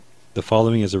The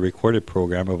following is a recorded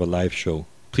program of a live show.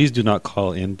 Please do not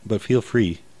call in, but feel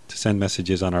free to send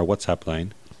messages on our WhatsApp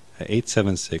line at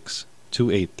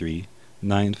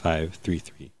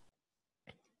 876-283-9533.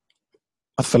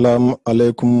 Assalamu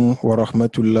alaikum wa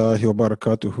rahmatullahi wa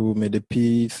barakatuhu. May the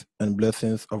peace and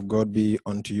blessings of God be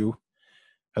unto you.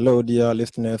 Hello, dear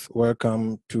listeners.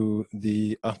 Welcome to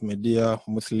the Ahmadiyya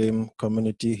Muslim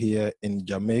community here in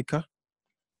Jamaica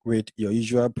with your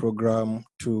usual program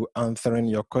to answering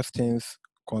your questions,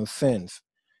 concerns,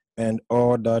 and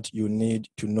all that you need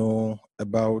to know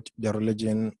about the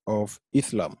religion of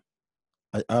Islam.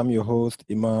 I am your host,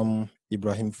 Imam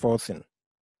Ibrahim Forsin.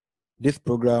 This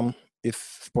program is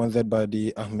sponsored by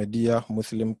the Ahmadiyya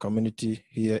Muslim community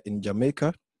here in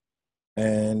Jamaica.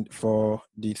 And for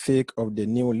the sake of the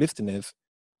new listeners,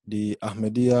 the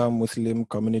Ahmadiyya Muslim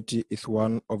community is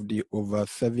one of the over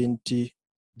 70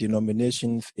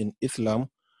 denominations in Islam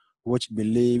which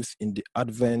believes in the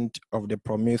advent of the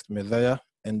promised Messiah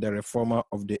and the reformer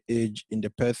of the age in the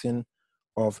person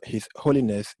of His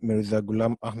Holiness Mirza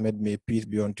Ghulam Ahmed, may peace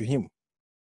be unto him.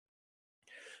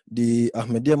 The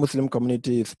Ahmadiyya Muslim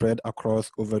community is spread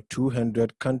across over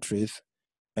 200 countries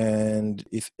and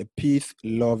is a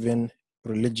peace-loving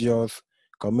religious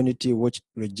community which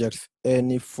rejects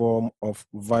any form of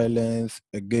violence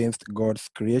against God's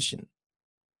creation.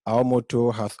 Our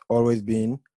motto has always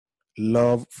been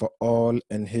love for all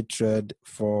and hatred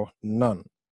for none.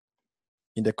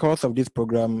 In the course of this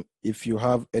program, if you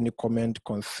have any comment,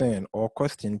 concern, or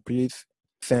question, please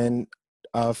send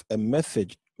us a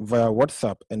message via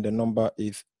WhatsApp, and the number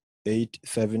is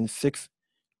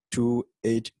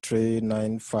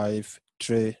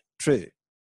 876-283-9533.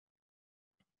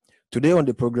 Today on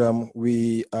the program,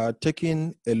 we are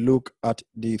taking a look at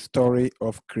the story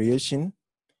of creation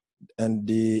and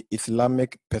the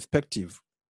Islamic perspective,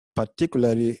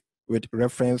 particularly with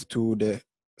reference to the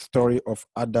story of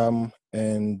Adam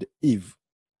and Eve.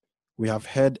 We have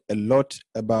heard a lot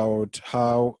about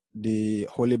how the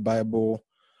Holy Bible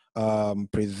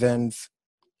presents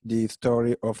the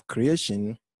story of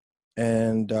creation,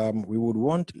 and we would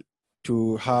want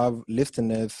to have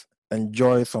listeners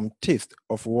enjoy some taste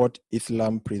of what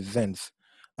Islam presents,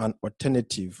 an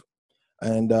alternative.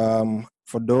 And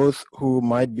for those who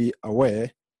might be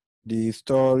aware, the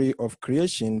story of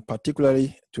creation,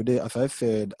 particularly today, as I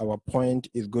said, our point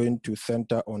is going to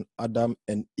center on Adam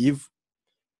and Eve,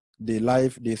 the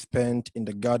life they spent in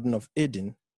the Garden of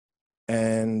Eden,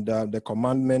 and the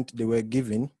commandment they were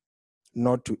given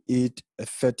not to eat a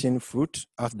certain fruit,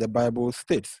 as the Bible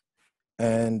states,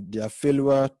 and their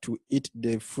failure to eat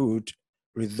the fruit,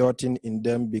 resulting in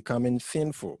them becoming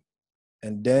sinful.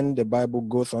 And then the Bible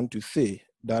goes on to say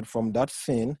that from that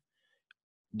sin,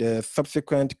 the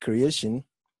subsequent creation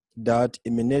that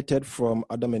emanated from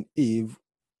Adam and Eve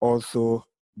also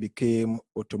became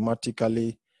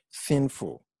automatically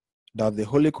sinful. Does the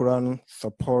Holy Quran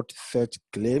support such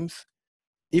claims?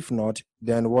 If not,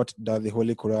 then what does the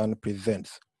Holy Quran present?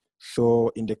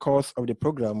 So in the course of the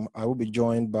program, I will be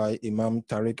joined by Imam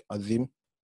Tariq Azim,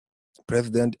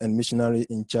 President and missionary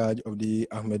in charge of the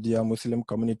Ahmadiyya Muslim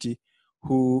community,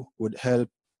 who would help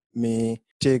me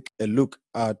take a look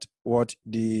at what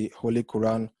the Holy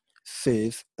Quran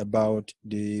says about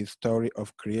the story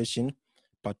of creation,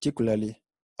 particularly,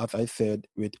 as I said,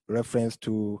 with reference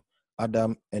to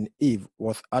Adam and Eve.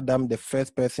 Was Adam the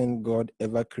first person God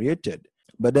ever created?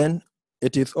 But then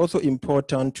it is also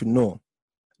important to know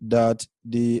that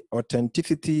the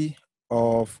authenticity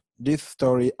of this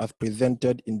story as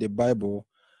presented in the Bible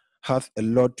has a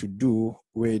lot to do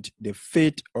with the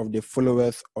fate of the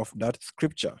followers of that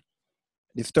scripture.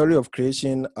 The story of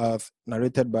creation as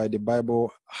narrated by the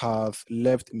Bible has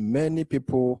left many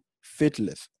people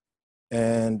faithless,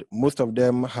 and most of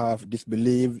them have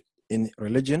disbelieved in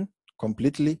religion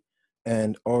completely,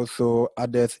 and also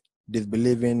others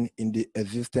disbelieving in the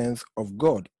existence of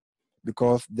God,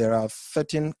 because there are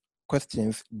certain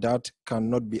questions that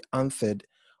cannot be answered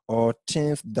or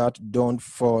things that don't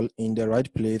fall in the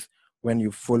right place when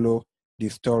you follow the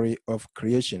story of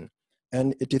creation.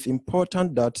 And it is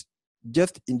important that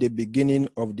just in the beginning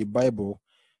of the Bible,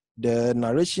 the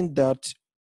narration that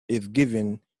is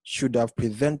given should have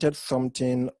presented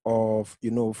something of,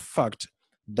 fact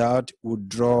that would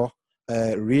draw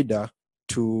a reader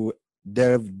to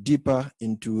delve deeper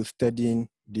into studying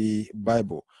the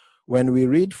Bible. When we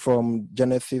read from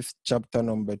Genesis chapter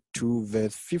number 2,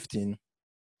 verse 15,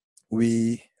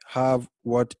 we have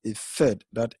what is said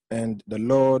that, and the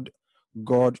Lord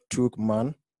God took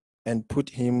man and put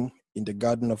him in the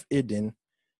Garden of Eden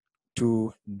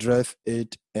to dress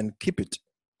it and keep it.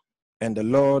 And the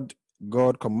Lord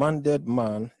God commanded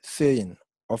man, saying,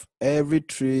 of every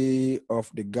tree of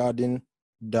the garden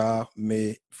thou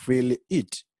may freely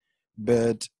eat,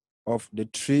 but of the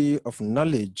tree of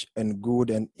knowledge and good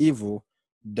and evil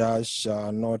thou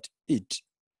shalt not eat.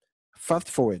 Fast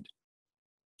forward.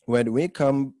 When we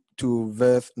come to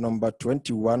verse number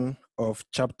 21 of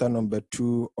chapter number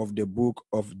 2 of the book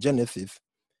of Genesis,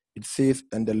 it says,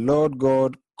 "And the Lord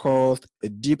God caused a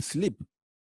deep sleep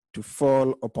to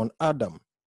fall upon Adam,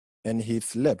 and he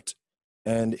slept.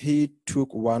 And he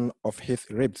took one of his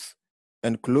ribs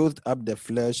and closed up the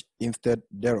flesh instead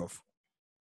thereof.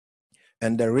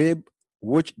 And the rib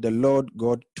which the Lord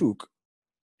God took,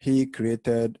 he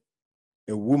created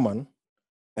a woman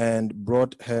and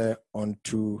brought her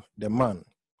unto the man.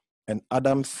 And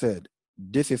Adam said,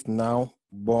 This is now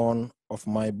bone of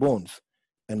my bones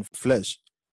and flesh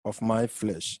of my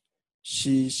flesh.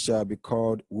 She shall be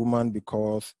called woman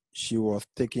because she was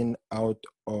taken out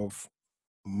of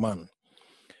man."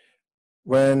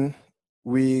 When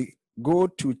we go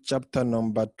to chapter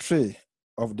number 3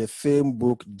 of the same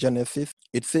book, Genesis,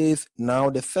 it says,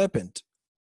 "Now the serpent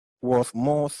was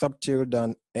more subtle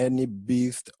than any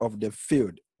beast of the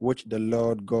field which the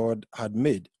Lord God had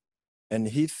made. And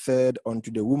he said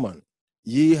unto the woman,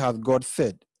 Ye hath God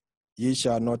said, Ye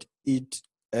shall not eat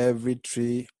every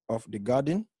tree of the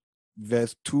garden."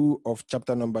 Verse 2 of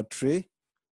chapter number 3,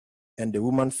 "And the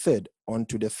woman said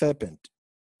unto the serpent,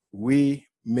 We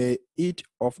may eat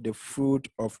of the fruit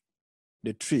of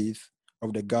the trees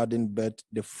of the garden, but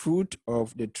the fruit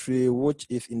of the tree which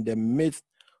is in the midst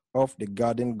of the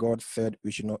garden, God said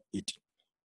we should not eat."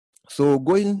 So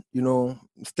going,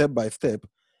 step by step,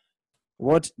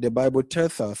 what the Bible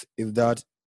tells us is that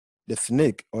the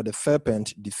snake or the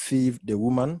serpent deceived the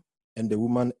woman, and the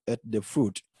woman ate the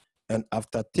fruit. And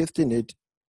after tasting it,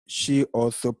 she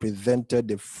also presented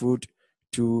the fruit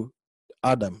to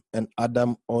Adam, and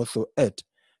Adam also ate.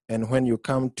 And when you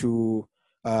come to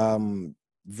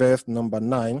verse number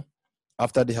 9,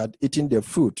 after they had eaten the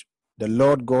fruit, the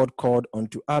Lord God called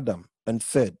unto Adam and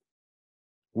said,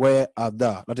 "Where art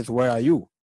thou?" That is, where are you?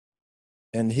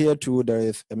 And here too, there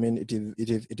is,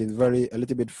 it is very a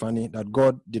little bit funny that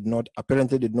God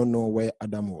apparently did not know where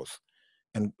Adam was.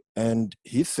 And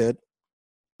he said,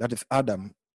 that is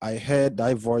Adam, "I heard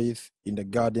thy voice in the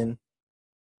garden,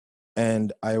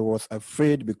 and I was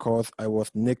afraid because I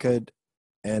was naked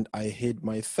and I hid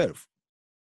myself."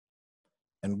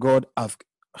 And God asked,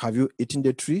 "Have you eaten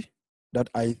the tree that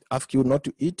I asked you not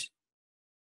to eat?"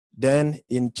 Then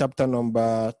in chapter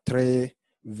number 3,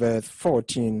 verse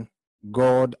 14,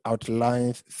 God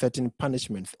outlines certain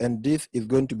punishments. And this is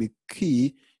going to be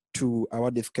key to our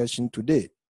discussion today.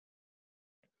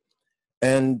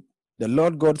 "And the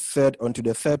Lord God said unto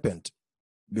the serpent,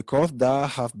 Because thou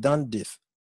hast done this,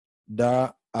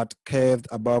 thou art cursed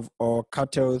above all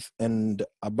cattle and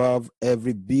above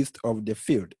every beast of the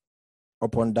field.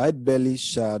 Upon thy belly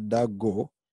shalt thou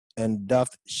go, and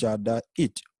dust shalt thou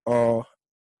eat all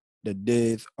the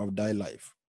days of thy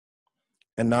life."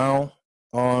 And now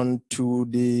on to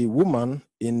the woman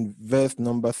in verse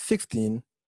number 16,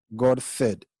 God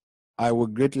said, "I will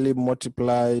greatly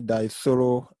multiply thy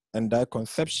sorrow and thy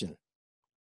conception.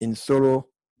 In sorrow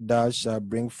thou shalt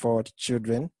bring forth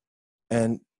children,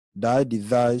 and thy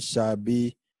desire shall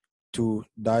be to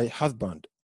thy husband,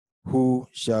 who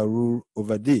shall rule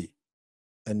over thee."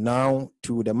 And now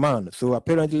to the man. So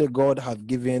apparently God has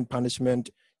given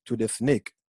punishment to the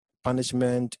snake,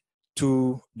 punishment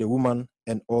to the woman,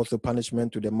 and also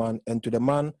punishment to the man. And to the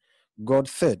man, God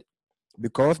said,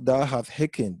 "Because thou hast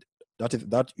hearkened," that is,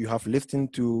 that you have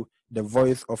listened to the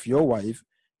voice of your wife,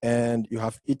 and you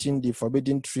have eaten the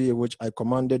forbidden tree which I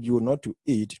commanded you not to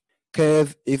eat,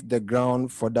 cursed is the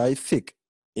ground for thy sake.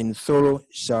 In sorrow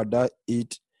shalt thou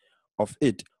eat of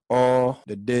it all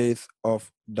the days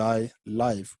of thy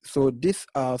life." So these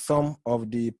are some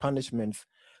of the punishments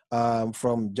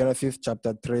from Genesis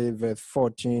chapter 3, verse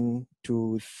 14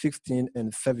 to 16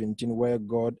 and 17, where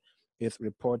God is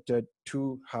reported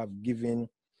to have given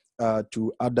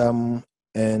to Adam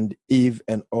and Eve,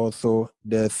 and also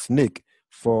the snake,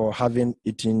 for having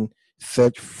eaten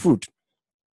such fruit.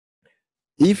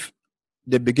 If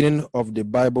the beginning of the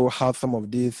Bible has some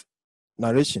of these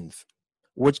narrations,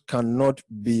 which cannot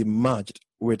be matched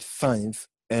with science,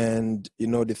 and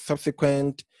the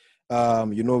subsequent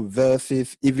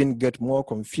verses even get more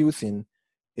confusing,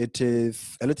 it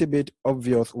is a little bit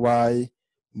obvious why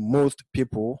most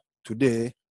people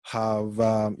today have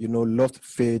lost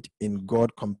faith in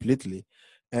God completely.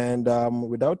 And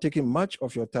without taking much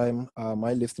of your time,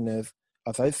 my listeners,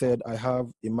 as I said, I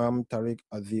have Imam Tariq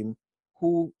Azim,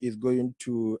 who is going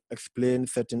to explain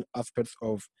certain aspects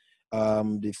of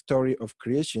the story of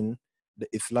creation, the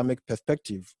Islamic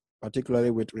perspective,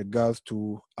 particularly with regards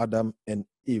to Adam and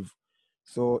Eve.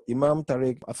 So, Imam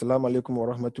Tariq, Assalamu alaikum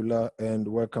wa rahmatullah, and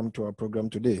welcome to our program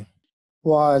today.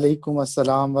 Wa alaikum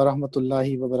assalam wa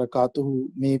rahmatullahi wa barakatuhu.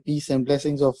 May peace and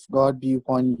blessings of God be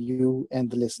upon you and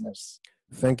the listeners.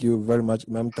 Thank you very much,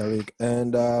 Imam Tariq.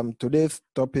 And today's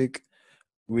topic,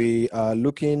 we are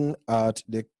looking at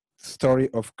the story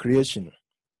of creation.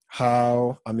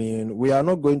 We are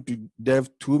not going to delve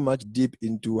too much deep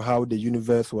into how the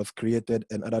universe was created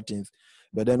and other things,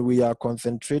 but then we are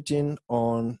concentrating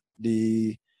on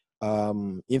the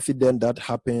incident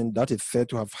that is said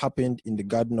to have happened in the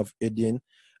Garden of Eden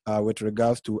with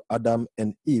regards to Adam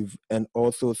and Eve, and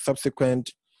also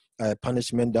subsequent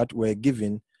punishment that were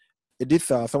given.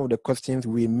 These are some of the questions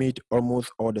we meet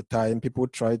almost all the time. People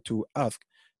try to ask.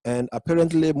 And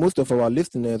apparently, most of our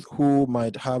listeners who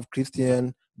might have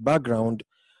Christian background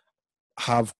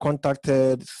have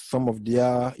contacted some of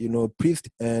their, priests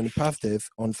and pastors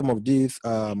on some of these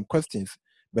questions,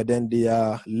 but then they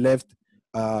are left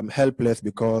helpless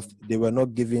because they were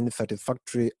not given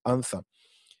satisfactory answer.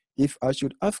 If I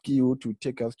should ask you to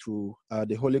take us through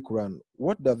the Holy Quran,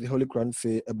 what does the Holy Quran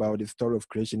say about the story of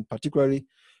creation, particularly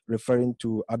referring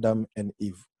to Adam and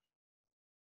Eve?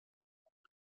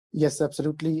 Yes,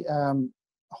 absolutely.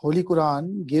 Holy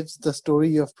Quran gives the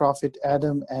story of Prophet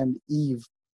Adam and Eve.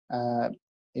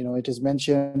 It is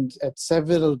mentioned at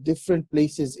several different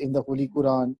places in the Holy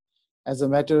Quran. As a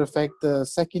matter of fact, the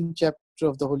second chapter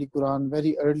of the Holy Quran,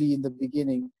 very early in the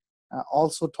beginning,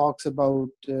 also talks about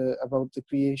the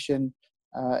creation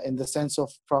in the sense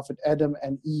of Prophet Adam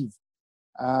and Eve.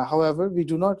 However, we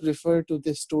do not refer to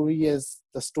this story as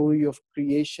the story of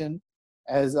creation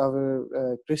as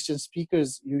our Christian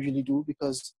speakers usually do,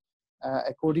 because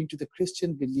according to the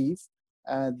Christian belief,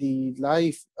 the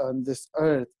life on this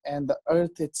earth and the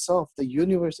earth itself, the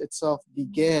universe itself,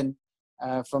 began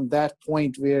from that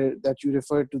point that you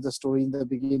referred to the story in the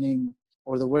beginning,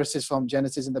 or the verses from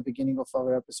Genesis in the beginning of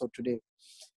our episode today.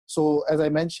 So as I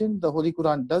mentioned, the Holy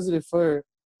Quran does refer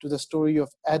to the story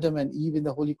of Adam and Eve in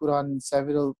the Holy Quran in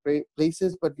several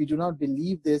places, but we do not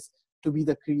believe this to be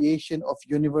the creation of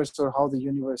universe or how the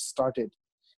universe started.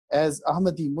 As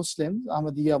Ahmadiyya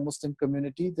Muslim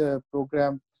community, the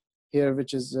program here,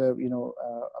 which is a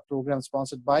program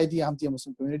sponsored by the Ahmadiyya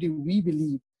Muslim community, we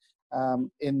believe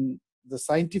in the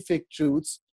scientific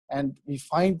truths, and we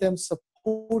find them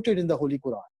supported in the Holy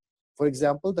Quran. For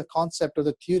example, the concept or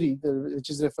the theory, which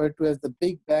is referred to as the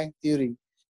Big Bang theory,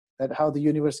 that how the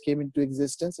universe came into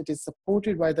existence, it is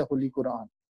supported by the Holy Quran.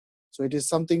 So it is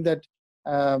something that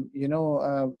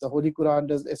the Holy Quran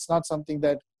does. It's not something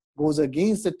that goes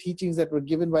against the teachings that were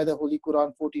given by the Holy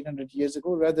Quran 1400 years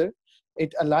ago. Rather,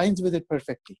 it aligns with it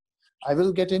perfectly. I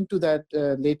will get into that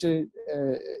later,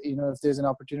 if there's an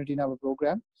opportunity in our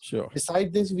program. Sure.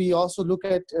 Besides this, we also look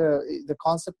at the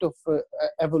concept of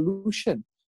evolution.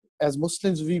 As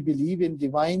Muslims, we believe in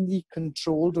divinely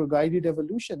controlled or guided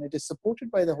evolution. It is supported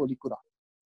by the Holy Quran.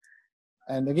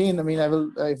 And again, I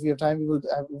will, if we have time, we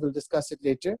will discuss it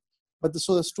later. But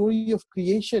so the story of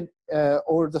creation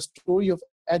or the story of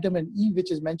Adam and Eve,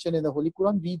 which is mentioned in the Holy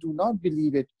Quran, we do not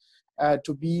believe it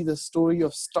to be the story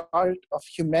of start of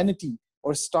humanity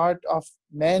or start of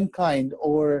mankind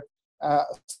or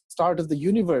start of the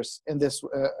universe in this,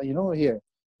 here.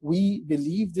 We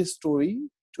believe this story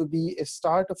to be a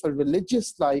start of a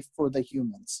religious life for the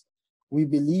humans. We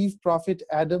believe Prophet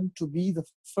Adam to be the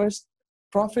first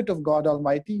prophet of God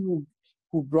Almighty who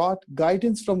brought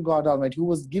guidance from God Almighty, who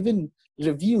was given,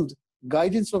 revealed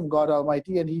guidance from God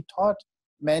Almighty, and he taught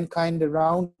mankind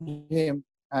around him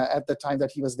at the time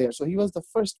that he was there. So he was the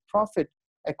first prophet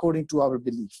according to our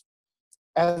belief.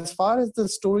 As far as the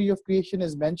story of creation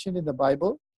is mentioned in the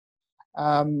Bible,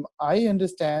 I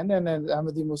understand, and as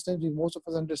Ahmadi Muslims, most of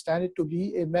us understand it to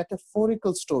be a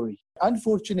metaphorical story.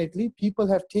 Unfortunately, people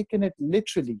have taken it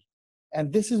literally.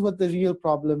 And this is what the real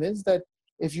problem is, that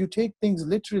if you take things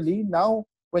literally, now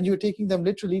when you're taking them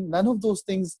literally, none of those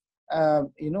things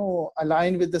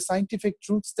align with the scientific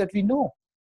truths that we know.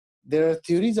 There are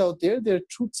theories out there, there are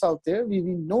truths out there. We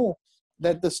know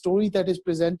that the story that is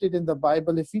presented in the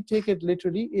Bible, if we take it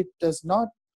literally, it does not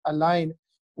align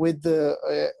with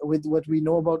what we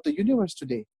know about the universe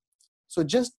today. So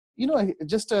just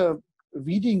a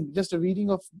reading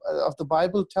of the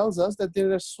Bible tells us that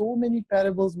there are so many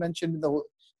parables mentioned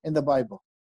in the Bible.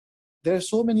 There are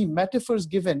so many metaphors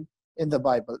given in the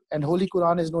Bible, and Holy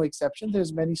Quran is no exception.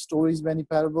 There's many stories, many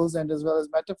parables, and as well as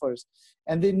metaphors,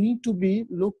 and they need to be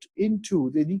looked into.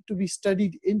 They need to be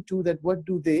studied into. That what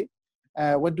do they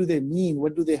mean?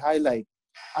 What do they highlight?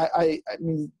 I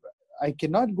mean, I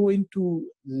cannot go into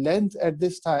length at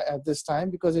this time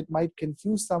because it might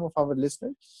confuse some of our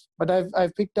listeners. But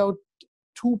I've picked out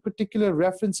two particular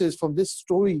references from this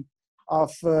story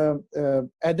of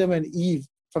Adam and Eve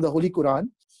from the Holy Quran.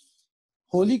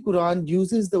 Holy Quran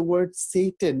uses the word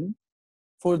Satan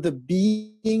for the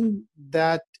being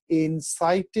that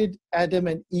incited Adam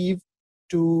and Eve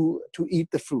to eat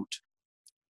the fruit.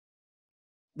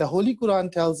 The Holy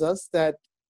Quran tells us that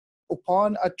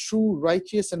upon a true,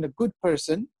 righteous, and a good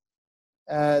person,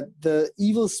 the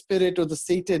evil spirit or the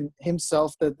Satan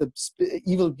himself, the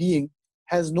evil being,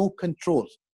 has no control,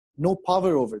 no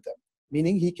power over them,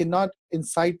 meaning he cannot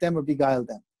incite them or beguile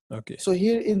them. Okay. So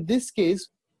here in this case,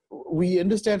 we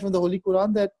understand from the Holy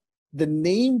Quran that the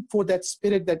name for that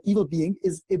spirit, that evil being,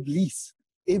 is Iblis.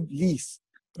 Iblis.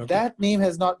 Okay. That name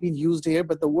has not been used here,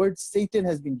 but the word Satan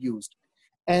has been used.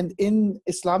 And in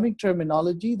Islamic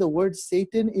terminology, the word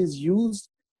Satan is used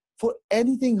for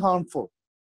anything harmful.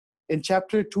 In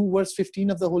chapter 2, verse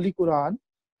 15 of the Holy Quran,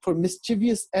 for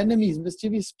mischievous enemies,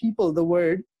 mischievous people, the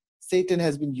word Satan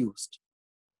has been used.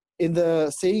 In the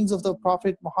sayings of the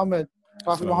Prophet Muhammad,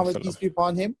 peace be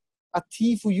upon him, a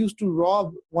thief who used to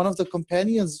rob one of the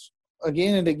companions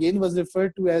again and again was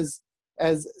referred to as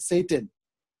Satan.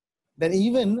 Then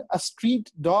even a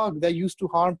street dog that used to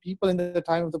harm people in the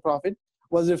time of the Prophet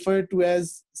was referred to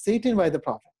as Satan by the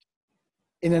Prophet.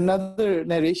 In another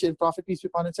narration, Prophet peace be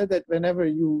upon him said that whenever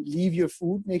you leave your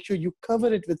food, make sure you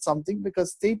cover it with something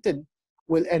because Satan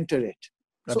will enter it.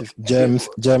 That is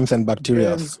germs and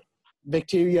bacteria.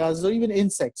 Bacteria or even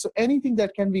insects. So anything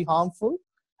that can be harmful,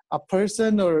 a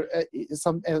person or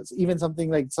even something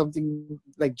like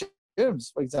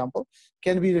germs, for example,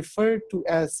 can be referred to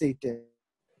as Satan.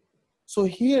 So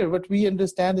here, what we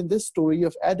understand in this story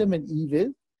of Adam and Eve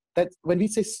is that when we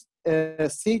say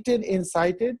Satan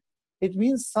incited, it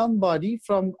means somebody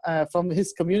from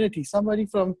his community, somebody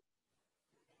from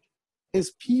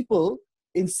his people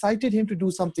incited him to do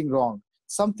something wrong,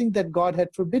 something that God had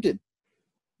forbidden.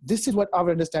 This is what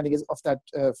our understanding is of that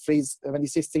phrase when he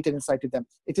says Satan incited them.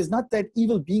 It is not that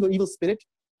evil being or evil spirit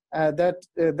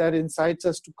that incites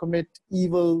us to commit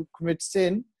evil, commit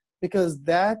sin, because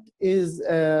that is,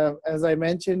 as I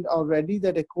mentioned already,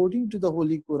 that according to the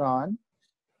Holy Quran,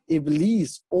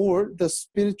 Iblis, or the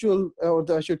spiritual, or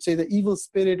I should say the evil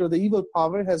spirit or the evil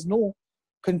power, has no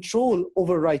control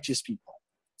over righteous people.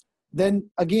 Then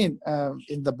again,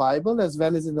 in the Bible as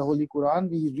well as in the Holy Quran,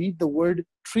 we read the word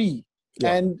tree.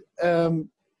 Yeah. And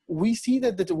we see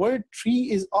that the word tree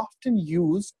is often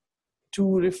used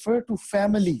to refer to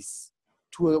families,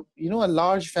 to a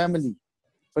large family.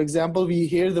 For example, we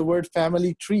hear the word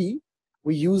family tree.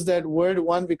 We use that word,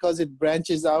 one, because it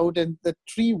branches out, and the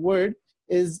tree word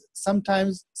is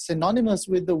sometimes synonymous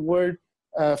with the word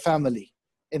family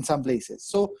in some places.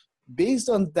 So based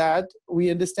on that, we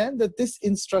understand that this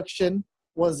instruction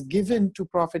was given to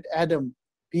Prophet Adam,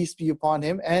 peace be upon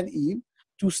him, and Eve,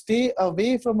 to stay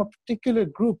away from a particular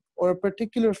group or a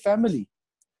particular family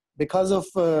because of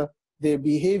their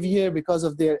behavior, because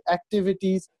of their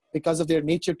activities, because of their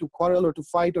nature to quarrel or to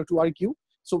fight or to argue.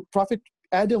 So Prophet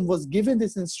Adam was given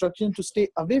this instruction to stay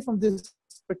away from this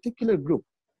particular group.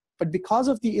 But because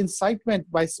of the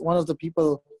incitement by one of the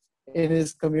people in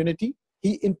his community,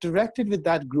 he interacted with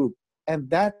that group, and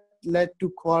that led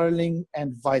to quarreling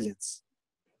and violence.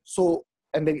 So,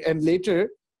 and later,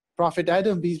 Prophet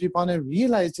Adam, peace be upon him,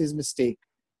 realized his mistake,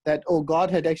 that, oh,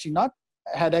 God had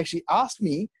actually asked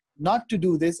me not to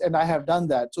do this, and I have done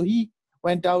that. So he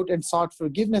went out and sought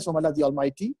forgiveness from Allah the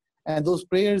Almighty, and those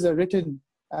prayers are written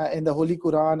in the Holy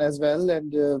Quran as well,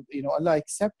 and Allah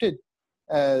accepted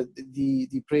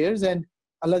the prayers, and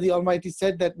Allah the Almighty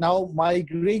said that now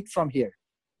migrate from here.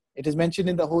 It is mentioned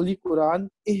in the Holy Quran,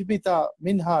 ihbita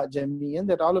minha jamiyan,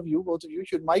 that all of you, both of you,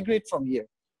 should migrate from here,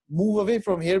 move away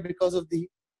from here because of the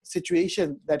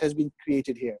situation that has been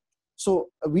created here. So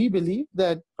we believe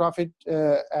that Prophet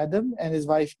Adam and his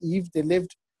wife Eve, they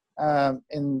lived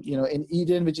in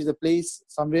Eden, which is a place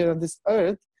somewhere on this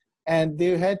earth, and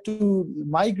they had to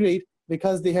migrate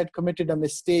because they had committed a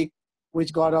mistake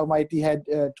which God Almighty had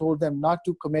told them not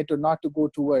to commit or not to go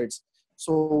towards.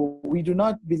 So we do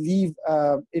not believe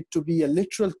it to be a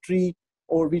literal tree,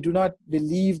 or we do not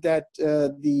believe that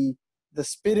the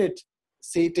spirit,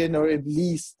 Satan or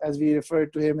Iblis, as we refer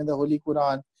to him in the Holy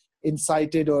Quran,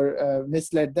 incited or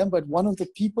misled them, but one of the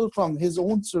people from his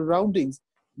own surroundings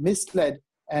misled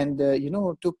and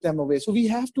took them away. So we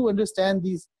have to understand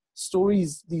these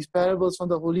stories, these parables from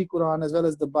the Holy Quran as well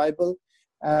as the Bible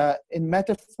in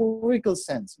metaphorical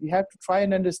sense. We have to try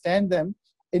and understand them,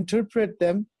 interpret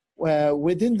them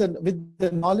with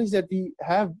the knowledge that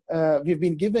we've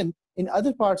been given in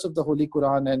other parts of the Holy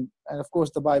Quran and of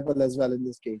course the Bible as well in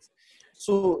this case.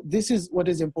 So this is what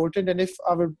is important, and if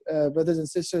our brothers and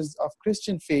sisters of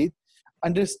Christian faith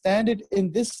understand it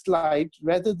in this light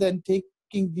rather than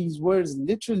taking these words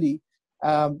literally,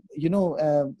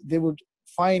 they would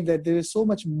find that there is so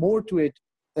much more to it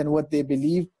than what they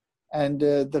believe, and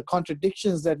the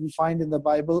contradictions that we find in the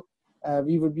Bible,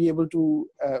 we would be able to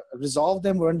resolve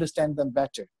them or understand them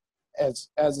better, as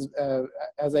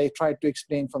I tried to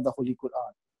explain from the Holy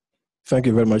Quran. Thank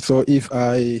you very much. So if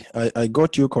I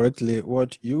got you correctly,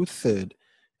 what you said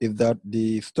is that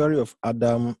the story of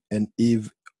Adam and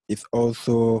Eve is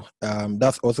also,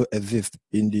 does also exist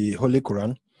in the Holy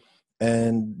Quran.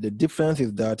 And the difference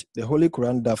is that the Holy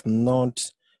Quran does not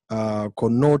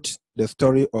connote the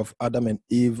story of Adam and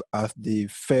Eve as the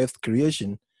first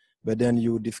creation, but then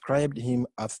you described him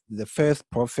as the first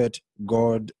prophet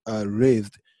God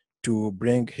raised to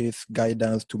bring his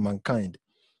guidance to mankind.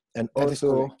 And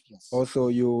also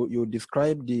you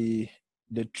describe the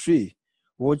tree,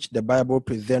 which the Bible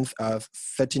presents as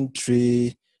certain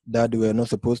tree that they were not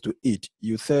supposed to eat.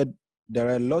 You said there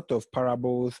are a lot of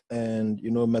parables and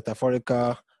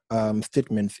metaphorical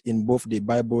statements in both the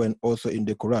Bible and also in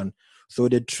the Quran. So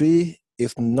the tree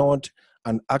is not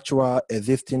an actual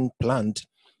existing plant,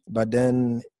 but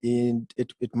then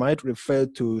it might refer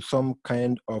to some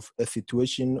kind of a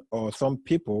situation or some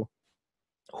people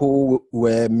who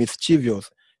were mischievous,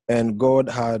 and God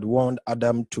had warned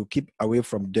Adam to keep away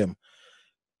from them.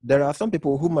 There are some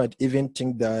people who might even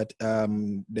think that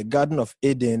the Garden of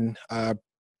Eden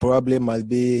probably must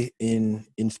be in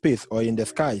space or in the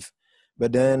skies.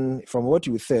 But then from what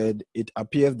you said, it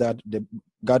appears that the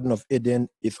Garden of Eden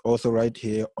is also right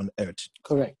here on earth.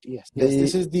 Correct, yes.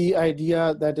 This is the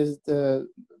idea that is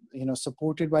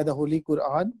supported by the Holy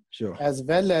Quran. Sure. As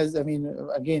well as,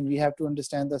 again, we have to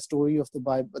understand the story of the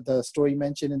Bible, the story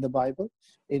mentioned in the Bible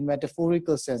in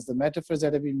metaphorical sense. The metaphors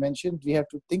that have been mentioned, we have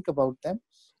to think about them.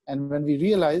 And when we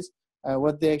realize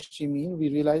what they actually mean, we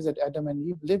realize that Adam and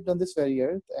Eve lived on this very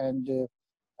earth. And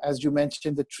as you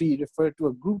mentioned, the tree referred to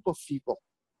a group of people.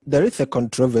 There is a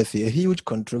controversy, a huge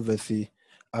controversy,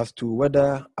 as to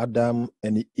whether Adam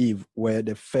and Eve were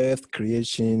the first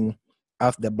creation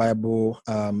as the Bible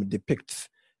depicts.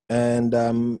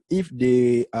 And if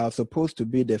they are supposed to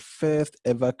be the first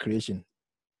ever creation,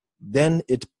 then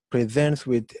it presents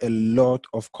with a lot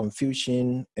of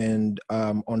confusion and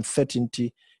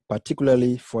uncertainty,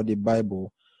 particularly for the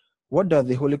Bible. What does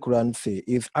the Holy Quran say?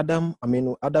 Is Adam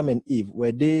and Eve,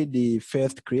 were they the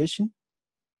first creation?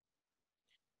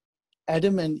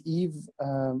 Adam and Eve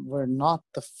were not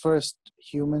the first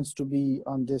humans to be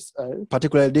on this earth.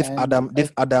 Particularly Adam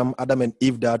and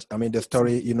Eve that, the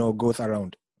story, goes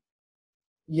around.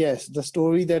 Yes, the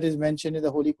story that is mentioned in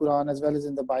the Holy Quran as well as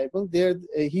in the Bible,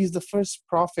 he's the first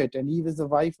prophet and Eve is the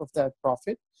wife of that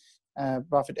prophet,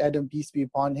 Prophet Adam, peace be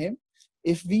upon him.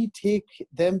 If we take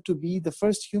them to be the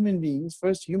first humans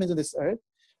on this earth,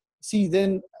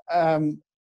 then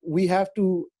we have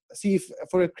to see if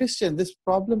for a Christian this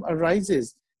problem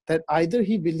arises that either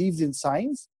he believes in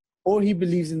science or he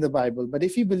believes in the Bible. But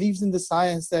if he believes in the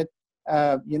science that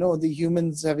the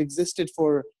humans have existed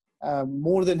for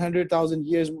more than 100,000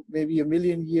 years, maybe a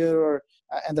million years,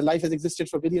 and the life has existed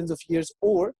for billions of years,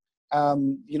 or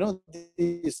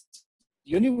this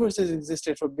universe has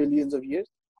existed for billions of years,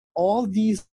 all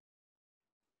these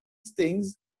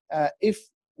things, if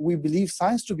we believe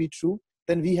science to be true,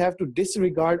 then we have to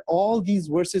disregard all these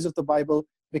verses of the Bible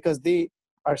because they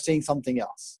are saying something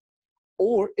else.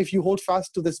 Or if you hold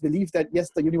fast to this belief that, yes,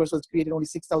 the universe was created only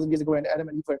 6,000 years ago and Adam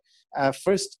and Eve were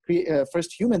first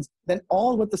humans, then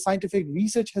all what the scientific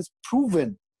research has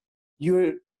proven,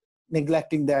 you're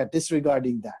neglecting that,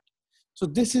 disregarding that. So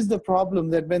this is the problem,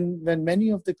 that when many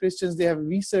of the Christians, they have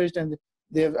researched and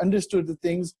they have understood the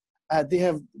things, they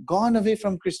have gone away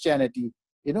from Christianity,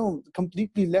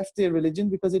 completely left their religion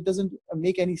because it doesn't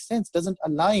make any sense, doesn't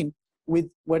align with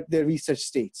what their research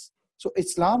states. So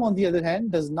Islam, on the other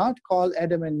hand, does not call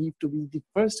Adam and Eve to be the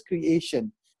first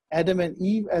creation. Adam and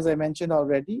Eve, as I mentioned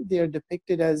already, they are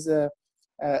depicted as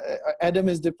Prophet Adam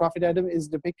is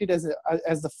depicted as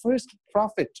the first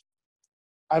prophet.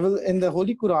 In the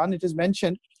Holy Quran, it is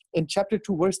mentioned in chapter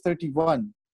 2, verse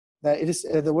 31, that it is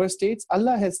the verse states,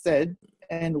 Allah has said,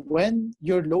 and when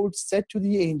your Lord said to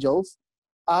the angels,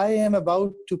 I am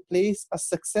about to place a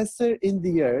successor in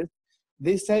the earth,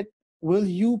 they said, will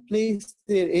you place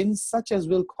therein such as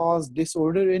will cause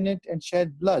disorder in it and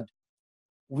shed blood?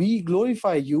 We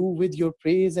glorify you with your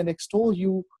praise and extol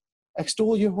your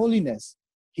holiness.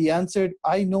 He answered,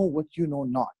 I know what you know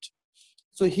not.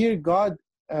 So here God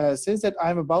says that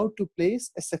I'm about to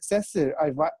place a successor,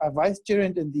 a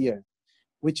vicegerent in the earth,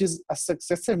 which is a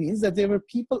successor means that there were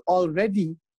people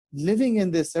already living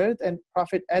in this earth, and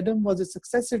Prophet Adam was a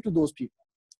successor to those people.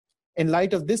 In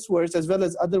light of this verse, as well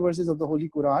as other verses of the Holy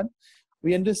Quran,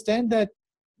 we understand that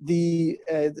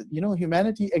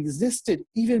humanity existed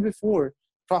even before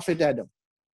Prophet Adam.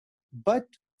 But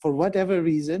for whatever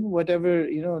reason,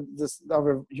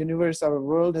 our universe, our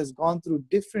world has gone through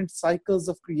different cycles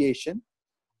of creation.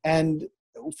 And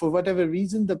for whatever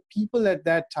reason, the people at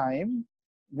that time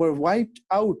were wiped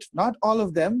out, not all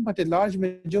of them, but a large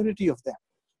majority of them.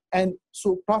 And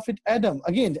so Prophet Adam,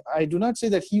 again, I do not say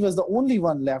that he was the only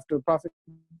one left, or Prophet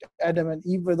Adam and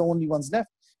Eve were the only ones left,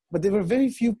 but there were very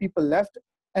few people left.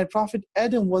 And Prophet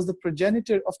Adam was the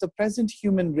progenitor of the present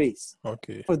human race.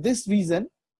 Okay. For this reason,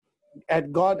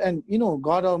 God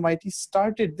Almighty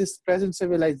started this present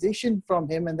civilization from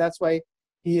him, and that's why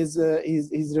he's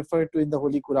referred to in the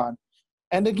Holy Quran.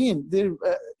 And again,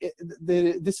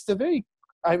 this is a very,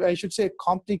 I should say,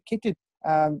 complicated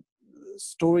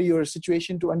story or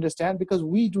situation to understand, because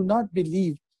we do not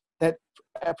believe that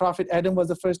Prophet Adam was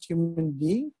the first human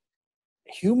being.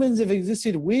 Humans have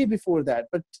existed way before that,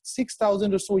 but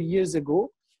 6,000 or so years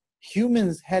ago,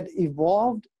 humans had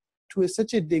evolved to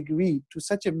such a degree, to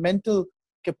such a mental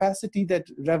capacity, that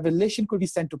revelation could be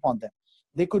sent upon them.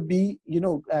 They could be,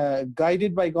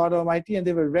 guided by God Almighty, and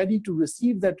they were ready to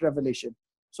receive that revelation.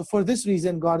 So for this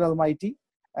reason, God Almighty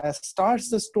starts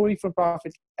the story from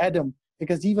Prophet Adam,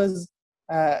 because he was,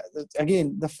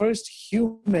 again, the first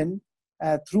human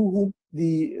through whom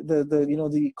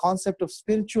the concept of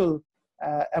spiritual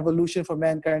evolution for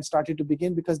mankind started to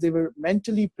begin, because they were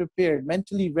mentally prepared,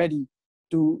 mentally ready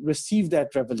to receive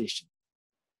that revelation.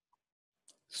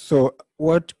 So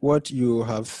what you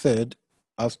have said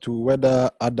as to whether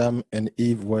Adam and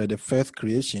Eve were the first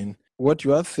creation, what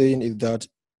you are saying is that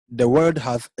the world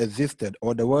has existed,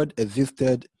 or the world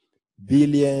existed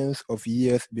billions of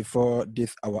years before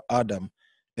this our Adam.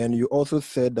 And you also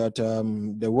said that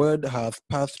the world has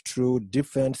passed through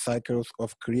different cycles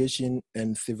of creation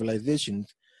and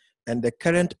civilizations. And the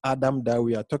current Adam that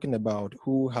we are talking about,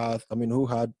 who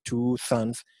had two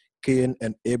sons, Cain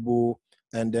and Abel,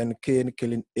 and then Cain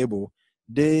killing Abel,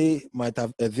 they might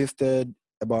have existed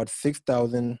about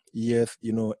 6,000 years,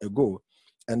 ago.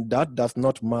 And that does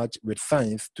not match with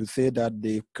science to say that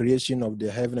the creation of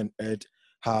the heaven and earth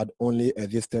had only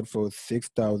existed for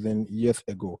 6,000 years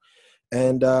ago.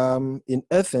 And in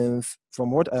essence,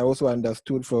 from what I also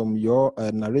understood from your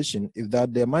narration, is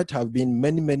that there might have been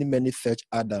many, many, many such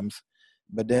Adams,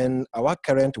 but then our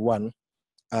current one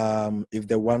is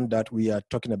the one that we are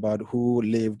talking about, who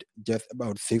lived just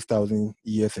about 6,000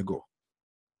 years ago.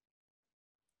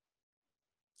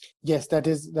 Yes, that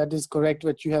is correct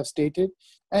what you have stated.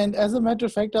 And as a matter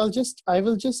of fact, I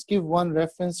will just give one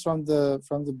reference from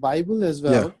the Bible as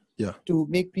well. Yeah. To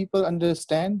make people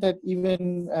understand that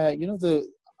even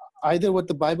either what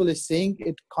the Bible is saying,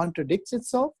 it contradicts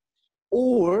itself,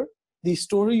 or the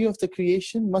story of the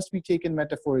creation must be taken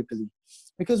metaphorically.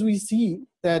 Because we see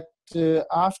that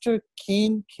after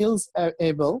Cain kills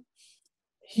Abel,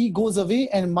 he goes away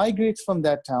and migrates from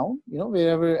that town,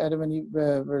 wherever Adam and Eve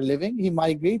were living. He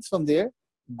migrates from there,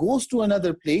 goes to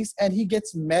another place, and he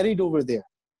gets married over there.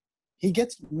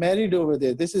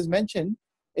 This is mentioned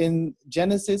in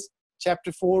Genesis chapter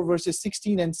 4, verses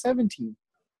 16 and 17.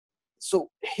 So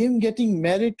him getting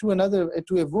married to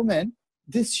a woman,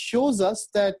 this shows us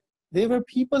that there were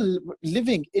people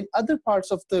living in other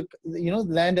parts of the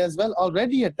land as well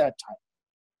already at that time.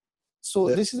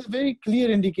 So this is a very clear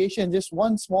indication. Just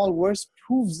one small verse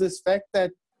proves this fact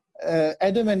that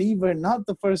Adam and Eve were not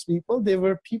the first people. There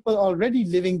were people already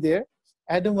living there.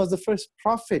 Adam was the first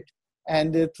prophet,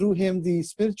 and through him the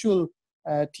spiritual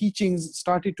teachings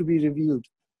started to be revealed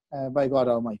by God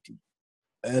Almighty.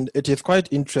 And it is quite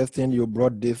interesting you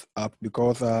brought this up,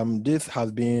 because this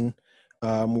has been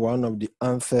one of the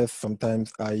answers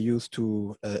sometimes I use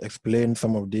to explain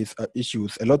some of these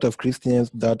issues. A lot of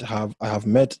Christians that I have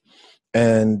met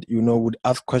and would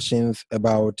ask questions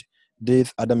about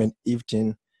this Adam and Eve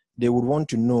thing. They would want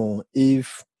to know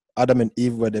if Adam and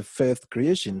Eve were the first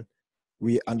creation.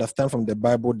 We understand from the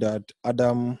Bible that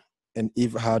Adam and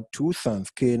Eve had two sons,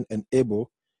 Cain and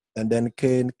Abel, and then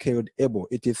Cain killed Abel.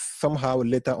 It is somehow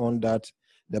later on that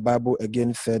the Bible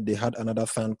again said they had another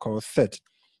son called Seth.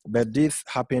 But this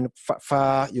happened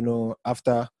far,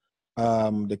 after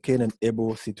the Cain and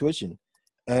Abel situation.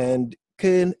 And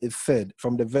Cain is said,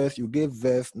 from the verse, you gave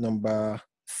verse number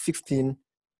 16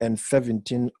 and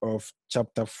 17 of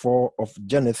chapter 4 of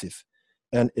Genesis.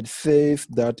 And it says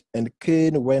that, and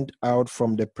Cain went out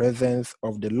from the presence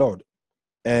of the Lord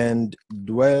and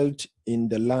dwelt in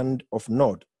the land of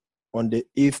Nod, on the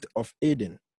east of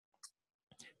Eden.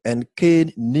 And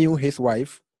Cain knew his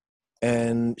wife,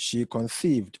 and she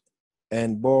conceived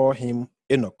and bore him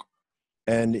Enoch.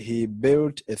 And he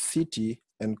built a city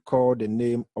and called the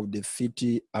name of the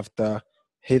city after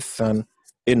his son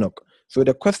Enoch. So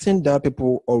the question that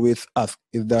people always ask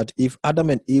is that if Adam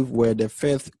and Eve were the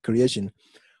first creation,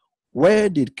 where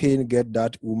did Cain get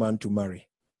that woman to marry?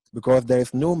 Because there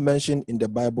is no mention in the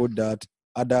Bible that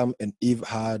Adam and Eve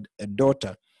had a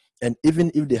daughter. And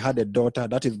even if they had a daughter,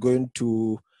 that is going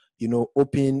to,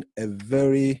 open a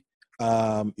very,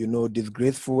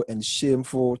 disgraceful and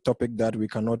shameful topic that we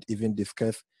cannot even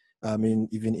discuss. I mean,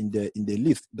 even in the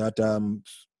list that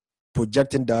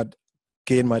projecting that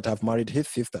Cain might have married his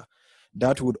sister.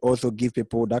 That would also give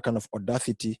people that kind of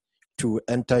audacity to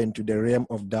enter into the realm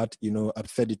of that,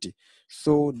 absurdity.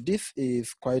 So this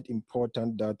is quite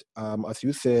important that, as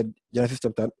you said, Genesis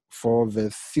chapter 4,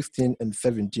 verse 16 and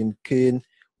 17, Cain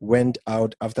went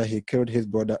out after he killed his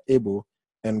brother Abel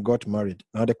and got married.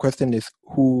 Now the question is,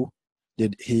 who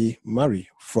did he marry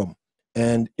from?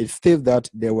 And it states that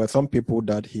there were some people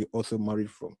that he also married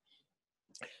from.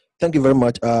 Thank you very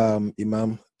much,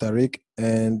 Imam Tariq.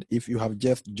 And if you have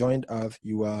just joined us,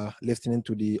 you are listening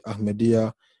to the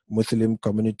Ahmadiyya Muslim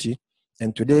community.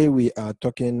 And today we are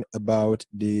talking about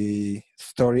the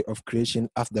story of creation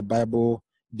as the Bible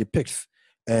depicts.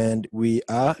 And we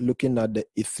are looking at the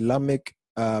Islamic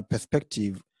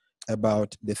perspective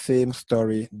about the same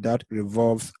story that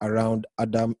revolves around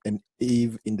Adam and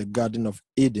Eve in the Garden of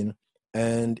Eden.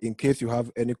 And in case you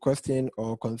have any question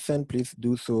or concern, please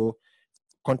do so.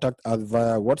 Contact us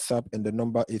via WhatsApp, and the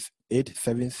number is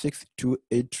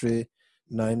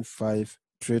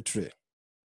 876-283-9533.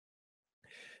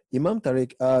 Imam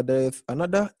Tariq, there is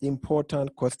another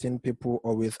important question people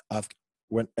always ask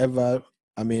whenever,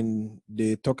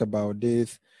 they talk about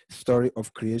this story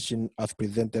of creation as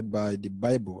presented by the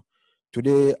Bible.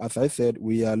 Today, as I said,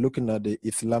 we are looking at the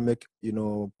Islamic,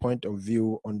 point of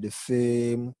view on the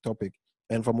same topic.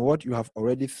 And from what you have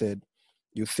already said,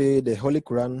 you say the Holy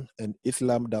Quran and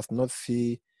Islam does not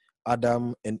see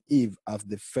Adam and Eve as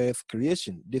the first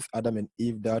creation. This Adam and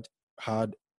Eve that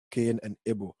had Cain and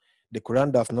Abel. The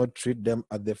Quran does not treat them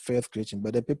as the first creation,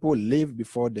 but the people lived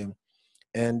before them.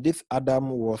 And this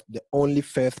Adam was the only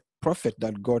first prophet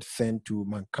that God sent to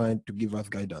mankind to give us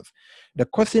guidance. The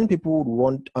question people would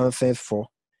want answers for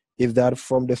is that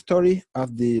from the story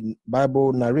as the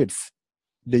Bible narrates,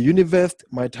 the universe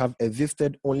might have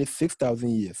existed only 6,000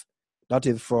 years. That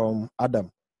is from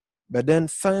Adam. But then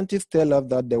scientists tell us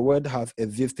that the world has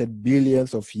existed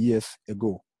billions of years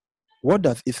ago. What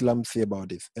does Islam say about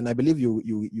this? And I believe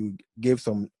you gave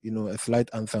some, a slight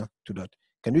answer to that.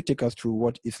 Can you take us through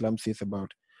what Islam says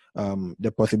about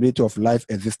the possibility of life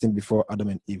existing before Adam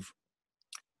and Eve?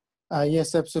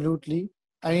 Yes, absolutely.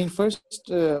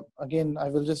 First, again, I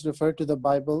will just refer to the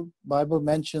Bible. Bible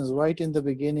mentions right in the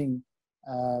beginning,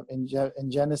 in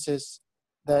Genesis,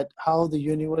 that how the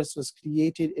universe was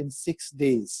created in 6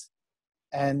 days.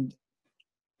 And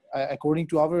according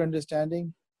to our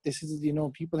understanding, this is,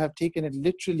 people have taken it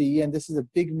literally, and this is a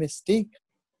big mistake.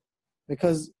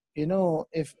 Because,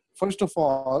 if first of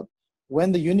all,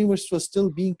 when the universe was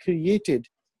still being created,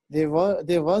 there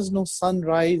was no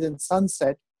sunrise and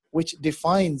sunset, which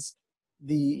defines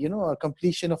the, a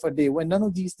completion of a day. When none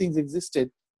of these things existed,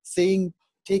 taking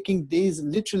days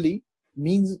literally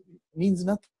means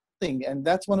nothing. And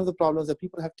that's one of the problems, that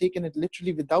people have taken it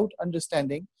literally without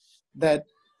understanding that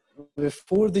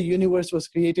before the universe was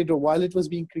created, or while it was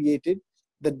being created,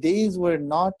 the days were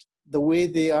not the way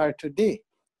they are today.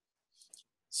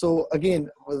 So again,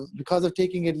 because of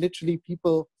taking it literally,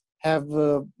 people have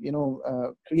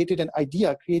created an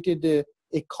idea, created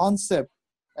a concept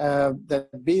that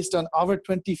based on our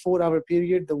 24-hour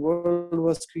period, the world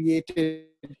was created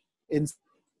in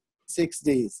 6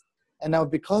 days. And now,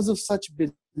 because of such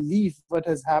belief, what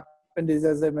has happened is,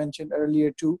 as I mentioned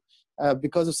earlier too,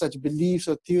 because of such beliefs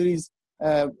or theories,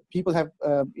 people have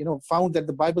found that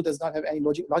the Bible does not have any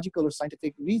logical or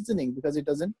scientific reasoning, because it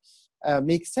doesn't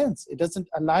make sense. It doesn't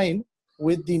align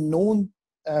with the known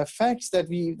facts that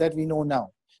we know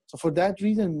now. So for that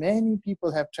reason, many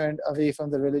people have turned away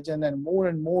from the religion, and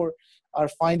more are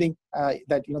finding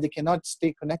that they cannot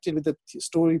stay connected with the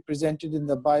story presented in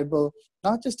the Bible.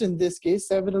 Not just in this case,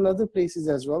 several other places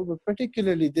as well, but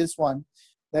particularly this one,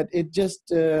 that it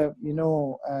just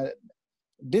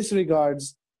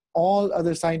disregards all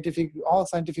scientific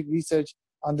research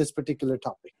on this particular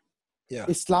topic. Yeah.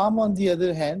 Islam, on the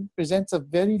other hand, presents a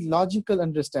very logical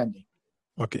understanding.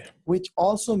 Okay. Which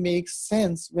also makes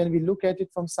sense when we look at it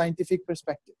from scientific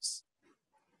perspectives.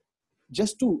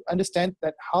 just to understand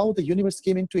that how the universe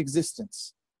came into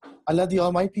existence. Allah the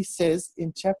Almighty says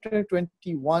in chapter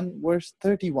 21, verse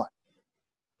 31,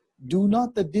 "Do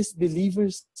not the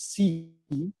disbelievers see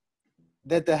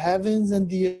that the heavens and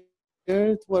the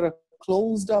earth were a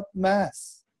closed up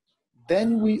mass?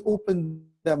 Then we opened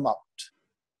them out,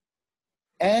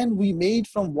 and we made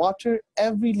from water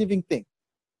every living thing.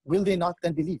 Will they not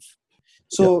then believe?"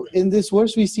 So in this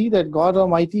verse, we see that God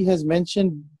Almighty has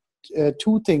mentioned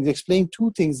explained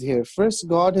two things here. First,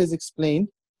 God has explained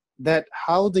that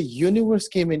how the universe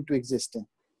came into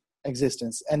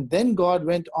existence. And then God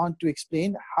went on to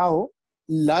explain how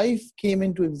life came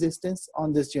into existence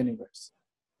on this universe.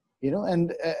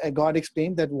 And God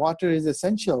explained that water is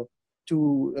essential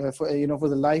for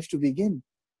the life to begin.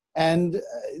 And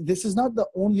this is not the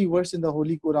only verse in the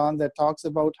Holy Quran that talks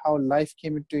about how life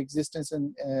came into existence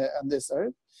on this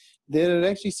earth. There are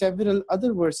actually several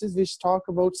other verses which talk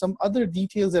about some other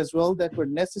details as well that were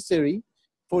necessary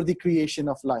for the creation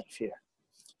of life here.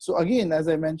 So again, as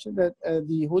I mentioned, that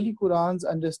the Holy Quran's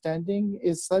understanding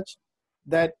is such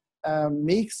that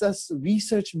makes us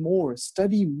research more,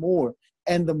 study more.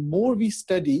 And the more we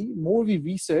study, more we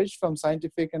research from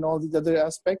scientific and all these other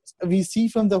aspects, we see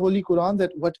from the Holy Quran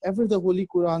that whatever the Holy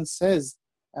Quran says,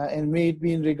 and may it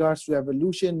be in regards to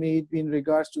evolution, may it be in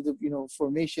regards to the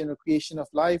formation or creation of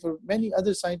life, or many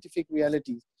other scientific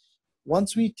realities,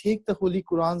 once we take the Holy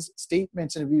Quran's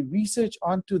statements and we research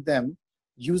onto them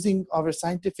using our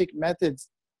scientific methods,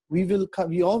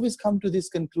 we always come to this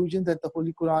conclusion that the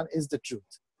Holy Quran is the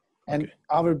truth. And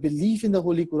our belief in the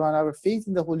Holy Quran, our faith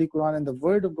in the Holy Quran and the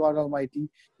word of God Almighty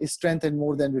is strengthened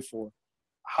more than before.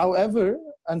 However,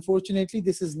 unfortunately,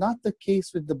 this is not the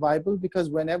case with the Bible, because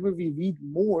whenever we read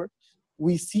more,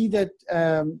 we see that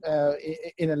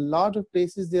in a lot of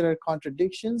places there are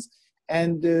contradictions,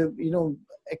 and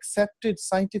accepted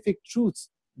scientific truths,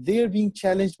 they are being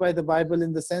challenged by the Bible,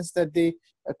 in the sense that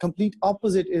a complete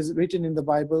opposite is written in the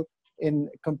Bible in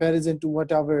comparison to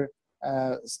what our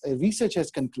research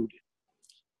has concluded.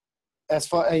 As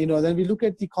far then we look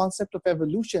at the concept of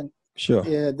evolution. Sure.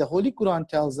 The Holy Quran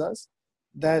tells us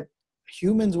that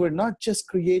humans were not just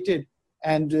created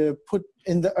and put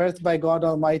in the earth by God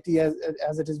Almighty, as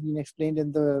it has been explained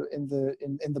in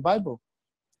the Bible.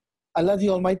 Allah the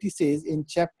Almighty says in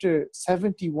chapter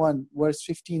 71, verse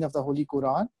 15 of the Holy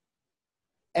Quran,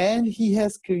 "And He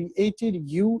has created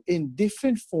you in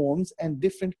different forms and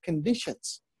different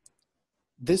conditions."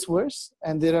 This verse,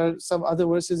 and there are some other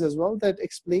verses as well that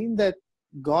explain that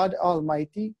God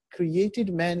Almighty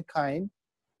created mankind,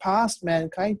 passed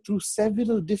mankind through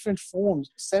several different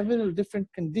forms, several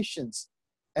different conditions,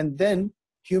 and then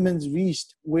humans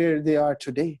reached where they are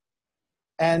today.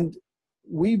 And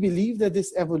we believe that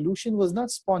this evolution was not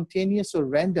spontaneous or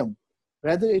random.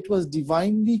 Rather, it was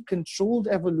divinely controlled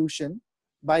evolution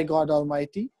by God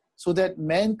Almighty, so that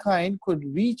mankind could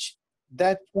reach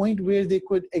that point where they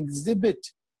could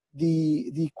exhibit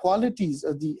the qualities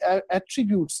or the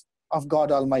attributes of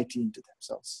God Almighty into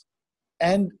themselves.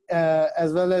 And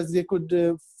as well as they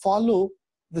could follow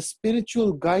the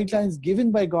spiritual guidelines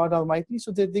given by God Almighty,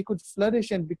 so that they could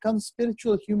flourish and become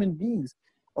spiritual human beings,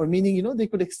 or meaning, they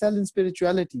could excel in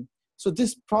spirituality. So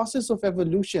this process of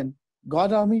evolution,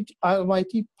 God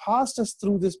Almighty passed us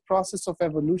through this process of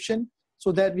evolution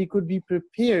so that we could be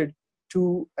prepared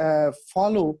to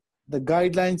follow the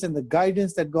guidelines and the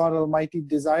guidance that God Almighty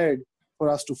desired for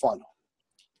us to follow.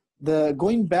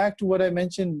 Going back to what I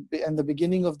mentioned in the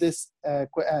beginning of this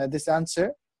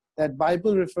answer, that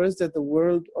Bible refers that the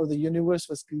world or the universe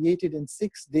was created in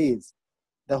 6 days.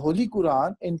 The Holy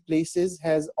Quran in places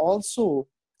has also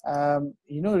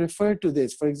referred to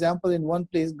this. For example, in one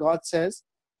place God says,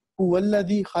 هُوَ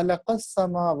الَّذِي خَلَقَ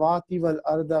السَّمَاوَاتِ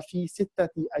وَالْأَرْضَ فِي سِتَّةِ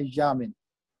أَيَّامٍ,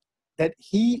 that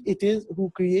He it is who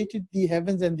created the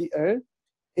heavens and the earth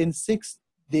in 6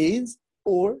 days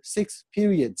or 6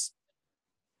 periods.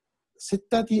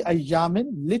 Sittati ayyamin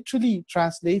literally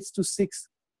translates to 6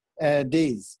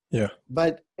 days. Yeah.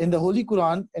 But in the Holy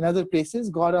Quran, in other places,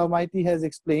 God Almighty has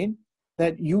explained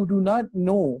that you do not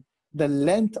know the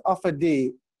length of a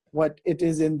day, what it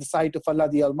is in the sight of Allah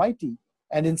the Almighty.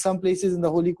 And in some places in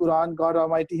the Holy Quran, God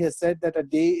Almighty has said that a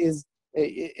day is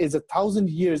 1,000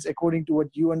 years according to what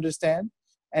you understand.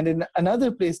 And in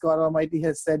another place, God Almighty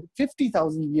has said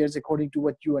 50,000 years according to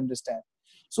what you understand.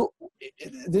 So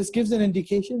this gives an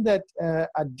indication that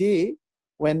a day,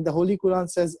 when the Holy Quran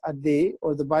says a day,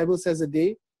 or the Bible says a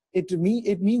day, it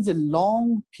means a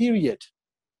long period,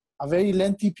 a very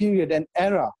lengthy period, an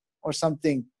era or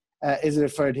something is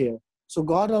referred here. So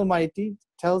God Almighty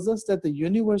tells us that the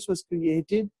universe was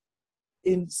created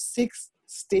in 6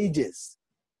 stages.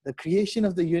 the creation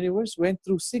of the universe went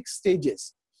through 6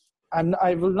 stages.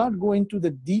 I will not go into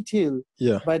the detail,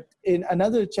 but in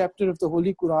another chapter of the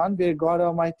Holy Quran where God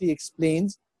Almighty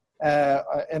explains,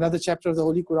 another chapter of the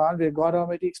Holy Quran where God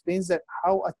Almighty explains that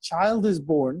how a child is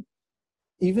born,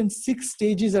 even 6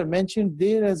 stages are mentioned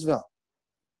there as well.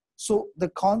 So the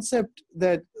concept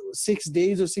that 6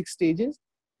 days or 6 stages,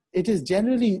 it is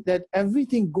generally that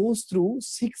everything goes through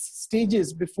 6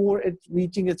 stages before it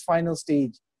reaching its final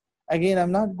stage. Again,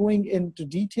 I'm not going into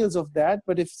details of that,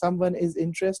 but if someone is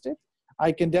interested,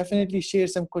 I can definitely share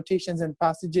some quotations and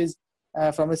passages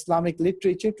from Islamic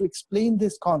literature to explain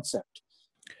this concept.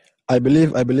 I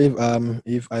believe,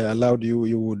 if I allowed you,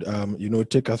 you would,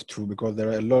 take us through, because there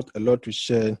are a lot to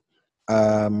share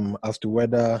as to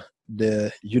whether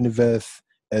the universe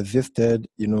existed,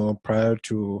 prior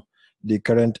to the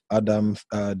current Adam's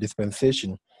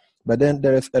dispensation. But then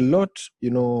there is a lot,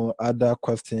 other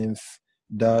questions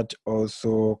that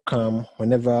also come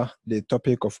whenever the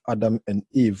topic of Adam and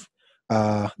Eve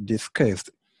are discussed.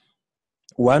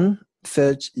 One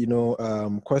such,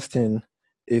 question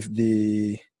is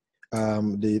the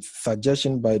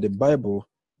suggestion by the Bible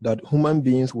that human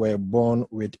beings were born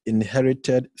with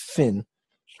inherited sin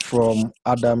from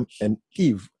Adam and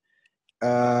Eve,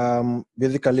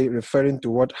 basically referring to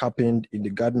what happened in the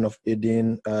Garden of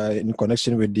Eden in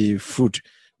connection with the fruit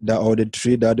or the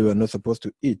tree that they were not supposed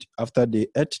to eat. After they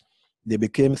ate, they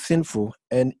became sinful,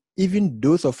 and even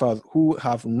those of us who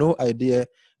have no idea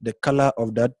the color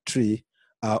of that tree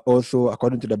are also,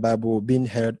 according to the Bible, being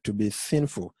held to be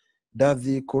sinful. Does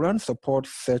the Quran support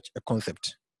such a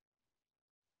concept?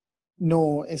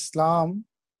 No, Islam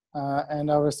and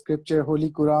our scripture,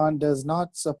 Holy Quran, does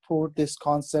not support this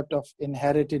concept of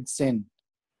inherited sin,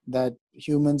 that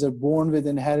humans are born with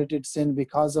inherited sin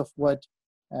because of what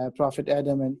Prophet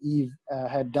Adam and Eve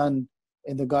had done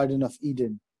in the Garden of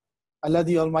Eden. Allah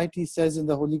the Almighty says in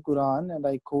the Holy Quran, and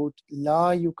I quote,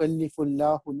 "La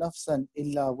yukallifullahu nafsan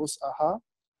illa wus'aha,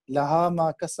 laha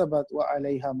ma kasabat wa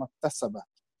alayha maktasabat."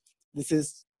 This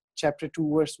is chapter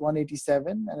 2, verse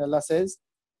 187, and Allah says,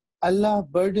 Allah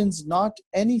burdens not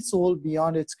any soul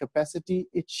beyond its capacity.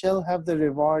 It shall have the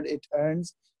reward it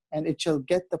earns, and it shall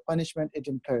get the punishment it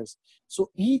incurs.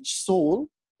 So each soul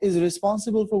is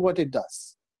responsible for what it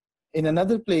does. In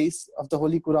another place of the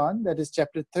Holy Quran, that is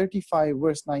chapter 35,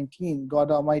 verse 19,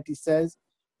 God Almighty says,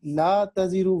 La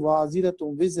taziru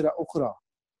waziratun wizra ukhra,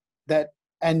 that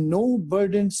and no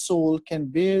burdened soul can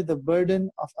bear the burden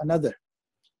of another.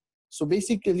 So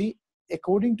basically,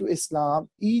 according to Islam,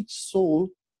 each soul,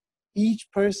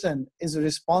 each person is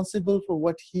responsible for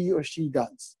what he or she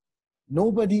does.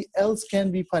 Nobody else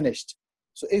can be punished.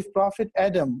 So if Prophet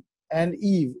Adam and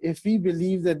Eve, if we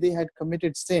believe that they had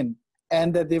committed sin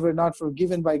and that they were not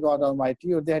forgiven by God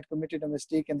Almighty, or they had committed a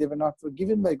mistake and they were not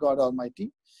forgiven by God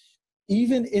Almighty,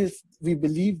 even if we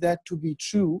believe that to be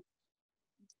true,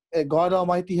 God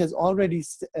Almighty has already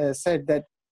said that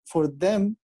for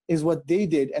them is what they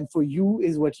did and for you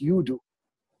is what you do.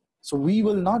 So we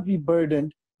will not be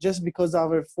burdened just because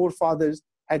our forefathers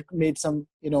had made some,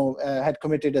 had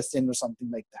committed a sin or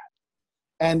something like that.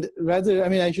 And rather,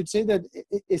 I should say that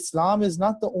Islam is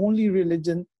not the only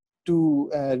religion to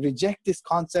reject this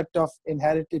concept of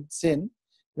inherited sin.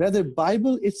 Rather,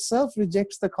 Bible itself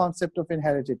rejects the concept of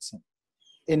inherited sin.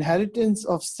 Inheritance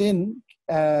of sin,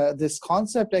 this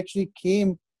concept actually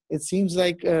came, it seems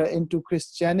like, into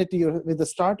Christianity, or with the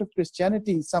start of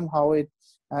Christianity, somehow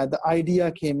the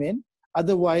idea came in.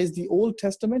 Otherwise, the Old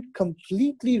Testament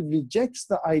completely rejects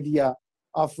the idea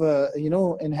of,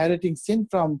 inheriting sin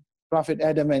from Prophet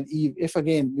Adam and Eve, if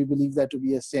again, we believe that to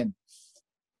be a sin.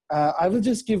 I will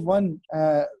just give one,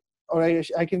 or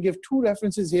I can give 2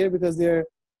 references here because they're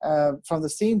from the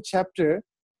same chapter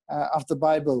of the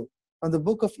Bible. From the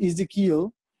book of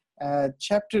Ezekiel,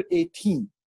 chapter 18.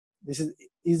 This is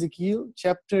Ezekiel,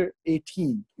 chapter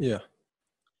 18. Yeah.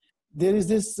 There is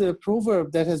this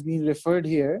proverb that has been referred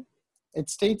here. It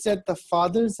states that the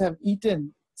fathers have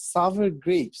eaten sour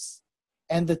grapes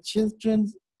and the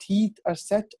children's teeth are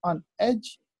set on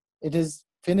edge. It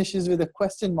finishes with a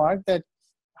question mark, that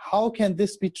how can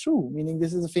this be true? Meaning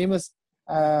this is a famous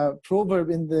proverb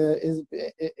among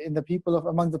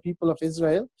the people of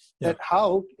Israel. Yeah. That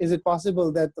how is it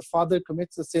possible that the father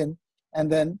commits a sin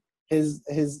and then his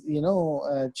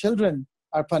children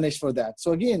are punished for that?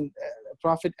 So again,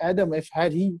 Prophet Adam, if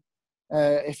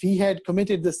he had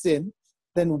committed the sin,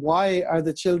 then why are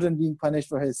the children being punished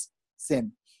for his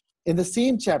sin? In the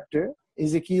same chapter,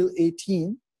 Ezekiel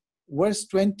 18, verse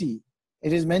 20,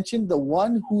 it is mentioned, the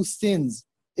one who sins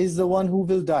is the one who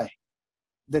will die.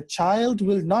 The child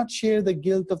will not share the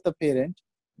guilt of the parent,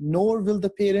 nor will the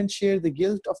parent share the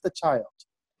guilt of the child.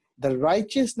 the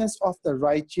righteousness of the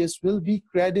righteous will be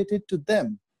credited to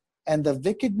them, and the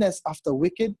wickedness of the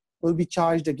wicked will be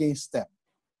charged against them.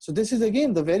 So this is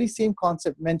again the very same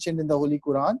concept mentioned in the Holy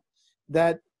Quran,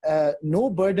 that no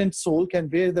burdened soul can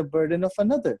bear the burden of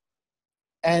another.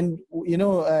 And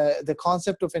the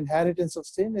concept of inheritance of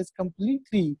sin is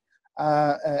completely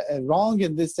wrong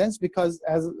in this sense, because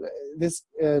as this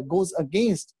goes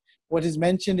against what is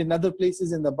mentioned in other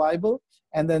places in the Bible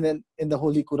and then in the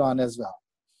Holy Quran as well.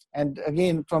 And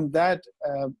again, from that,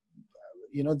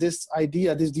 this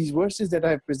idea, these verses that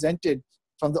I have presented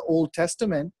from the Old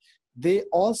Testament, they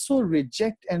also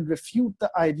reject and refute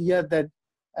the idea that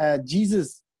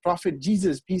Prophet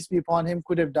Jesus, peace be upon him,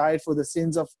 could have died for the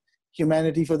sins of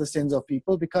humanity, for the sins of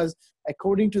people, because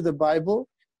according to the Bible,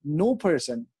 no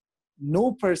person,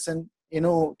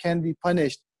 can be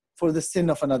punished for the sin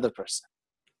of another person.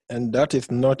 And that is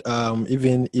not,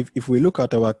 even if we look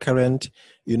at our current,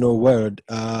 world,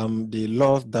 the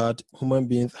laws that human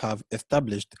beings have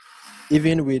established,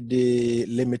 even with the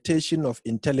limitation of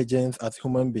intelligence as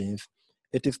human beings,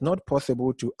 it is not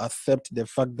possible to accept the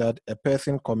fact that a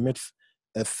person commits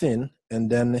a sin and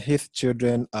then his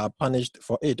children are punished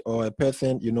for it, or a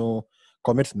person,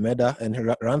 commits murder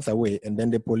and runs away, and then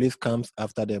the police comes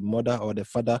after the mother or the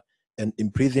father and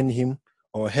imprison him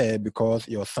or her because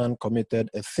your son committed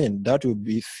a sin. That would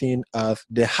be seen as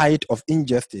the height of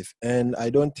injustice. And I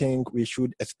don't think we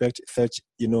should expect such,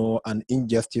 an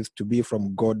injustice to be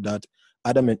from God, that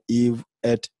Adam and Eve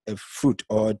ate a fruit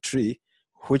or a tree,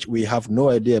 which we have no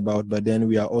idea about, but then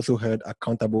we are also held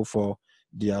accountable for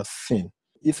their sin.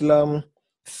 Islam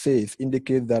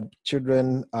indicates that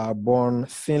children are born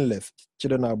sinless.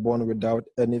 Children are born without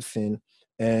any sin.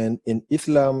 And in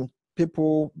Islam,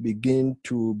 people begin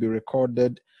to be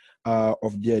recorded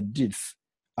of their deeds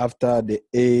after the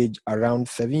age around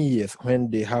 7 years, when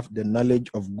they have the knowledge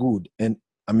of good and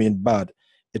bad.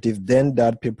 It is then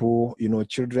that people,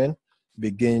 children,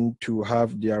 begin to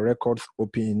have their records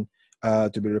open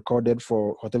to be recorded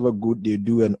for whatever good they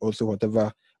do and also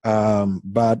whatever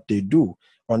bad they do.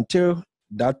 Until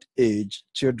that age,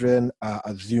 children are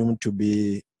assumed to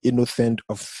be innocent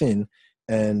of sin,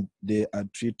 and they are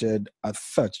treated as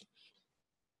such.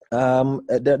 There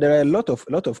are a lot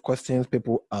of questions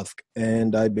people ask,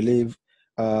 and I believe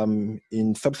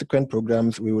in subsequent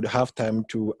programs we would have time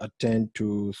to attend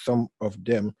to some of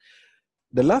them.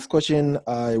 The last question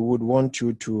I would want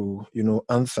you to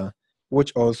answer,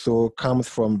 which also comes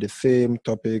from the same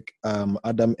topic,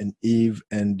 Adam and Eve,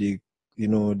 and the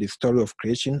story of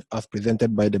creation as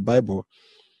presented by the Bible,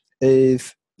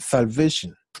 is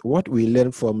salvation. What we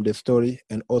learn from the story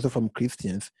and also from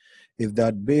Christians is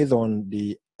that based on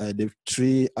the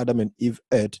tree Adam and Eve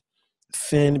ate,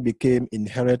 sin became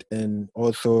inherent and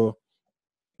also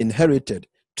inherited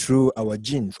through our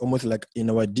genes, almost like in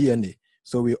our DNA.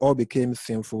 So we all became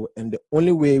sinful, and the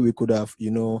only way we could have,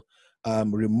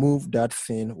 removed that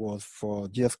sin was for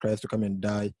Jesus Christ to come and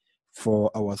die for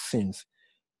our sins.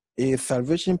 Is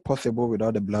salvation possible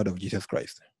without the blood of Jesus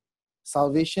Christ?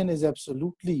 Salvation is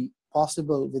absolutely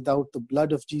possible without the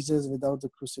blood of Jesus, without the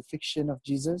crucifixion of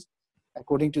Jesus,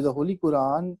 according to the Holy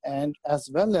Quran, and as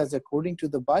well as according to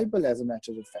the Bible, as a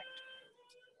matter of fact.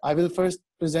 I will first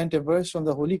present a verse from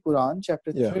the Holy Quran,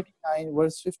 chapter 39,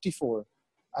 verse 54.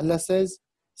 Allah says,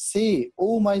 "Say,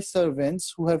 O my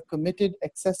servants who have committed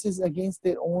excesses against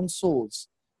their own souls,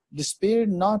 despair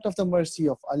not of the mercy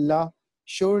of Allah.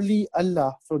 Surely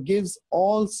Allah forgives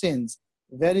all sins.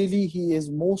 Verily, He is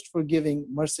most forgiving,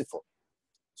 merciful."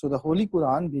 So the Holy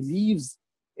Quran believes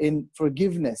in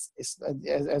forgiveness.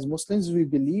 As Muslims, we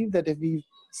believe that if we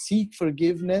seek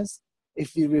forgiveness,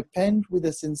 if we repent with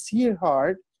a sincere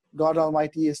heart, God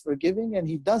Almighty is forgiving, and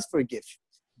He does forgive.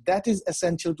 That is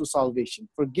essential to salvation.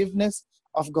 Forgiveness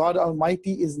of God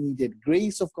Almighty is needed.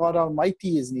 Grace of God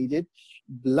Almighty is needed.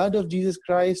 Blood of Jesus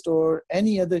Christ or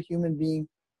any other human being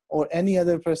or any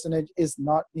other personage is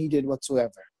not needed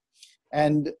whatsoever.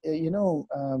 And,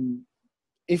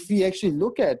 if we actually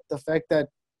look at the fact that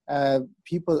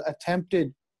people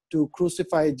attempted to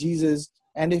crucify Jesus,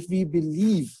 and if we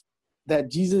believe that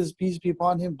Jesus, peace be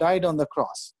upon him, died on the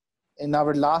cross. In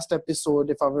our last episode,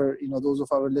 if those of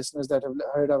our listeners that have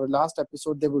heard our last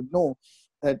episode, they would know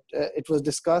that it was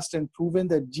discussed and proven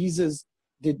that Jesus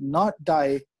did not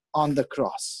die on the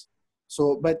cross.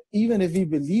 So, but even if we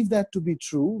believe that to be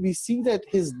true, we see that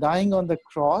his dying on the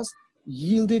cross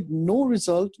yielded no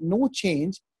result, no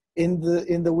change in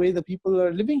the way the people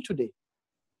are living today.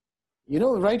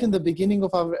 Right in the beginning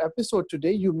of our episode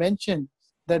today, you mentioned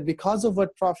that because of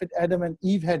what Prophet Adam and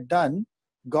Eve had done,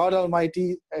 God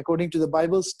Almighty, according to the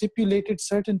Bible, stipulated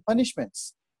certain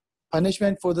punishments.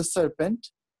 Punishment for the serpent,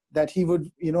 that he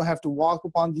would, have to walk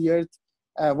on the earth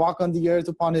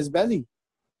upon his belly.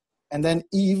 And then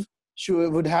Eve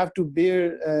would have to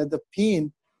bear the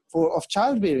pain of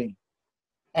childbearing.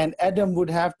 And Adam would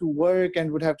have to work and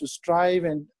would have to strive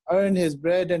and earn his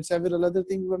bread, and several other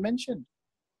things were mentioned.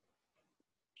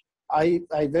 I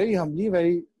very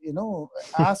humbly,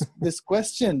 ask this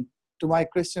question to my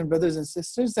Christian brothers and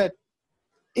sisters, that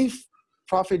if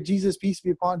Prophet Jesus, peace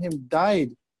be upon him,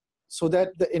 died so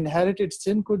that the inherited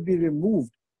sin could be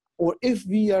removed, or if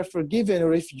we are forgiven,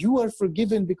 or if you are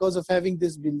forgiven because of having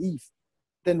this belief,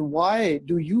 then why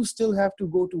do you still have to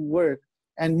go to work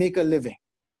and make a living?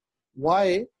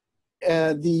 Why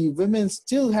the women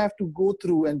still have to go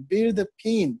through and bear the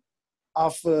pain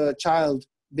of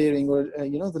childbearing, or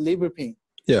the labor pain?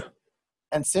 Yeah.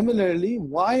 And similarly,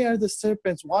 why are the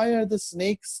serpents, why are the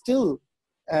snakes still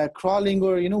crawling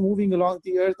or moving along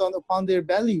the earth upon their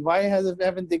belly? Why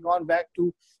haven't they gone back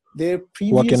to their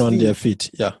previous walking on their feet?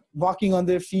 Yeah, walking on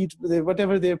their feet,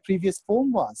 whatever their previous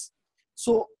form was.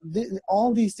 So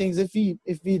all these things, if we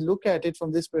look at it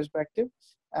from this perspective,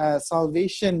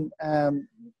 salvation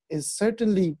is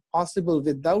certainly possible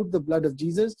without the blood of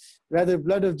Jesus. Rather,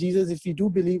 blood of Jesus, if we do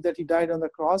believe that he died on the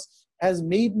cross, has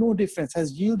made no difference,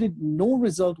 has yielded no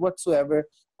result whatsoever,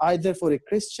 either for a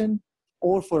Christian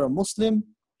or for a Muslim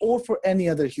or for any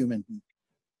other human being.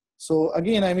 So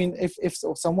again, I mean, if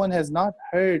someone has not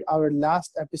heard our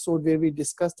last episode where we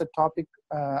discussed the topic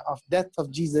of death of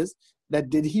Jesus, that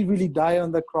did he really die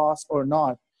on the cross or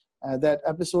not, that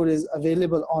episode is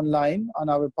available online on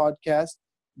our podcast,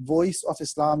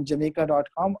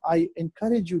 voiceofislamjamaica.com. I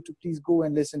encourage you to please go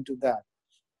and listen to that.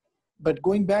 But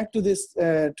going back to this,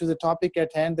 to the topic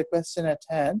at hand, the question at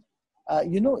hand,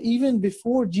 even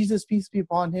before Jesus, peace be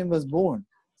upon him, was born,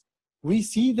 we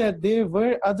see that there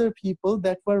were other people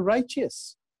that were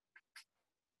righteous.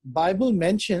 Bible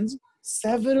mentions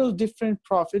several different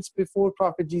prophets before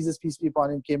Prophet Jesus, peace be upon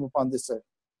him, came upon this earth.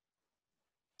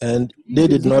 And they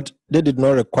did not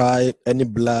require any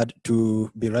blood to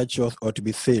be righteous or to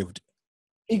be saved.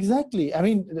 Exactly. I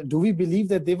mean, do we believe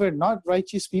that they were not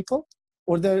righteous people,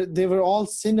 or they were all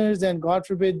sinners and, God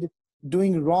forbid,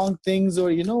 doing wrong things, or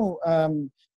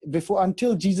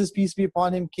until Jesus, peace be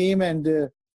upon him, came and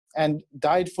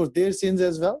died for their sins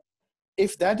as well?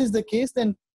 If that is the case,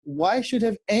 then why should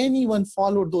have anyone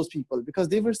followed those people? Because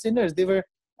they were sinners. They were,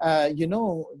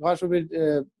 God forbid,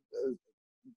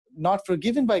 not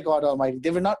forgiven by God Almighty.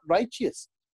 They were not righteous.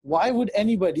 Why would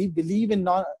anybody believe in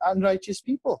unrighteous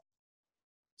people?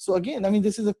 So again, I mean,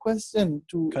 this is a question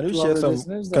to our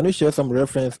listeners. Can you share some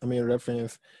reference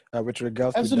with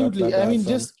regards absolutely. to that?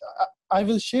 Absolutely. I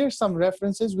will share some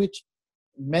references which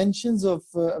mention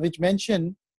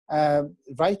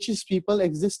righteous people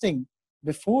existing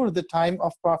before the time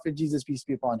of Prophet Jesus, peace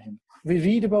be upon him. We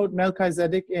read about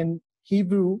Melchizedek in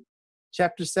Hebrew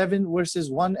chapter 7, verses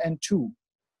 1 and 2.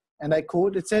 And I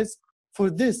quote, it says,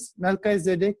 "For this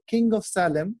Melchizedek, king of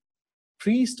Salem,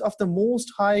 priest of the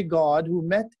Most High God, who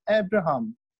met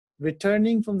Abraham,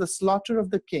 returning from the slaughter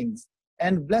of the kings,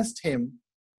 and blessed him,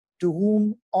 to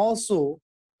whom also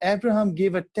Abraham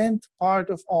gave a 10th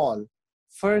part of all,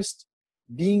 first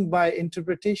being by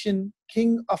interpretation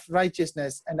king of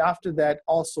righteousness, and after that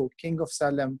also king of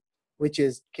Salem, which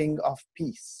is king of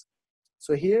peace."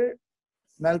 So here,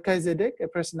 Melchizedek, a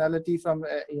personality from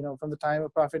the time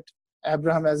of Prophet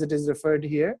Abraham, as it is referred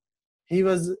here, he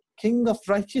was king of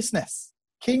righteousness.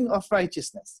 King of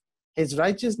righteousness. His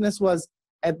righteousness was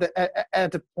at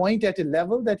a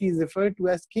level that he is referred to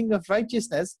as king of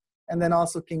righteousness, and then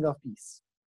also king of peace.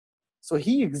 So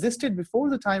he existed before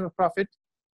the time of Prophet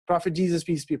Jesus,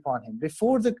 peace be upon him,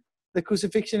 before the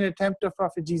crucifixion attempt of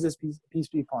Prophet Jesus, peace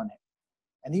be upon him,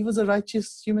 and he was a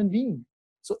righteous human being.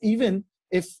 So even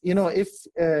if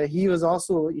he was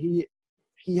also he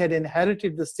had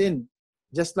inherited the sin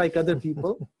just like other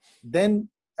people,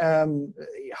 then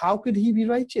how could he be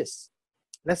righteous?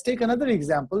 Let's take another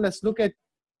example. Let's look at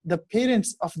the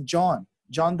parents of John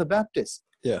the Baptist.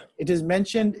 Yeah, it is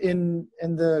mentioned in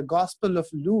the Gospel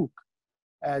of Luke,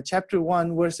 chapter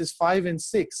 1, verses 5 and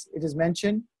 6. It is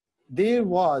mentioned, "There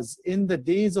was in the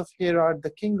days of Herod,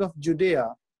 the king of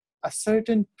Judea, a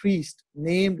certain priest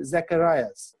named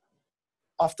Zacharias,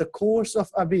 of the course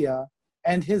of Abia,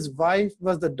 and his wife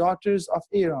was the daughters of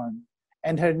Aaron,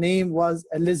 and her name was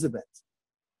Elizabeth.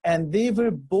 And they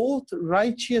were both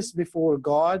righteous before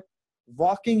God,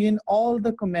 walking in all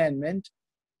the commandments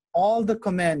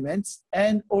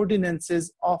and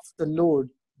ordinances of the Lord,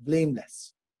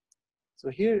 blameless." So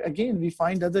here again, we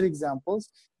find other examples.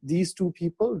 These two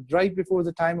people, right before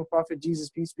the time of Prophet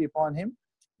Jesus, peace be upon him,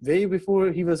 way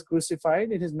before he was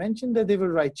crucified, it is mentioned that they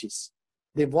were righteous.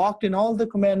 They walked in all the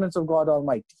commandments of God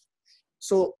Almighty.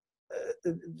 So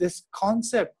this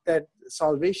concept that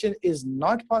salvation is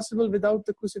not possible without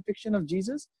the crucifixion of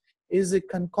Jesus is a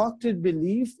concocted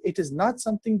belief. It is not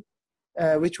something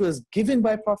which was given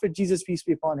by Prophet Jesus, peace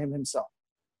be upon him, himself.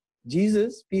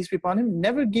 Jesus, peace be upon him,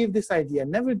 never gave this idea,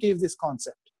 never gave this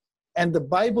concept. And the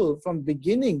Bible from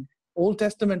beginning, Old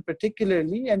Testament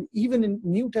particularly, and even in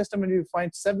New Testament, we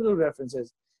find several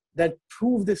references that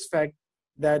prove this fact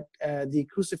that the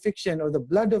crucifixion or the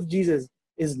blood of Jesus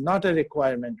is not a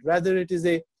requirement. Rather, it is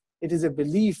a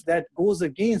belief that goes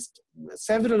against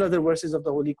several other verses of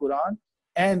the Holy Quran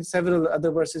and several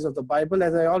other verses of the Bible.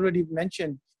 As I already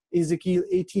mentioned, Ezekiel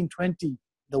 18:20,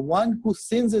 the one who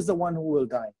sins is the one who will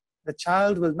die. The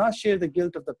child will not share the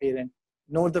guilt of the parent,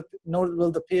 nor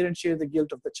will the parent share the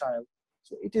guilt of the child.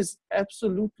 So it is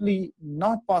absolutely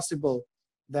not possible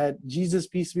that Jesus,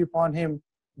 peace be upon him,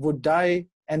 would die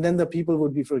and then the people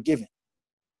would be forgiven.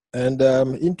 And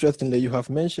interestingly, you have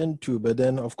mentioned too, but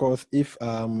then of course, if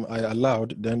I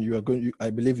allowed, then I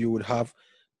believe you would have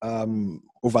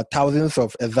over thousands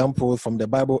of examples from the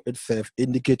Bible itself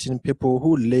indicating people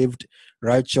who lived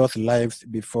righteous lives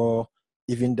before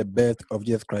even the birth of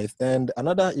Jesus Christ. And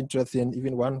another interesting,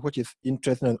 even one which is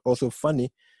interesting and also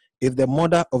funny, is the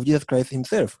mother of Jesus Christ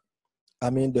himself. I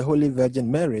mean, the Holy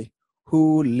Virgin Mary,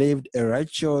 who lived a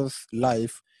righteous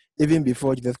life even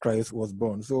before Jesus Christ was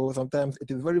born. So sometimes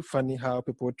it is very funny how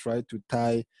people try to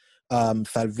tie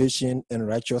salvation and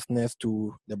righteousness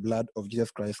to the blood of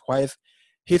Jesus Christ, whilst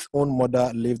his own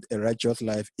mother lived a righteous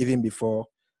life even before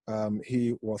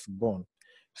he was born.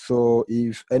 So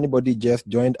if anybody just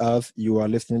joined us, you are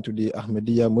listening to the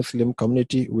Ahmadiyya Muslim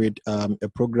community with a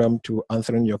program to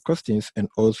answering your questions and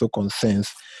also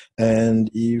concerns. And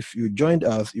if you joined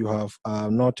us, you have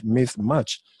not missed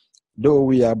much. Though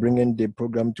we are bringing the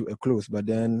program to a close, but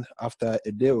then after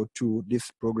a day or two,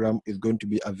 this program is going to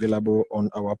be available on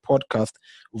our podcast,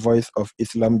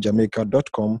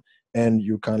 voiceofislamjamaica.com, and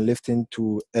you can listen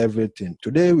to everything.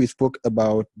 Today we spoke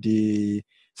about the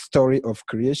story of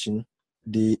creation,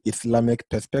 the Islamic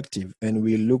perspective, and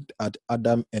we looked at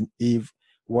Adam and Eve,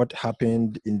 what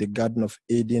happened in the Garden of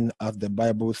Eden as the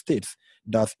Bible states.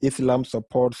 Does Islam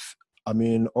support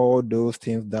all those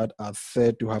things that are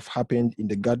said to have happened in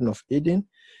the Garden of Eden?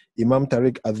 Imam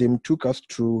Tariq Azim took us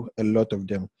through a lot of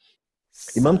them.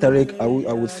 Imam Tariq, I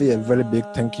would say a very big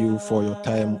thank you for your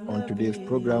time on today's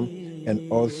program, and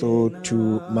also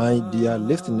to my dear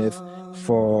listeners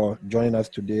for joining us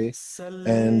today.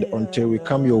 And until we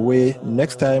come your way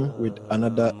next time with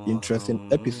another interesting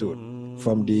episode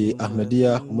from the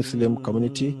Ahmadiyya Muslim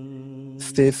community,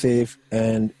 stay safe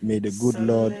and may the good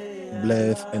Lord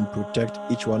bless and protect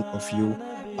each one of you.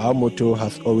 Our motto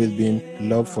has always been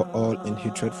love for all and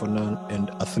hatred for none,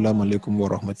 and assalamu alaikum wa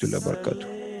rahmatullahi wa barakatuh.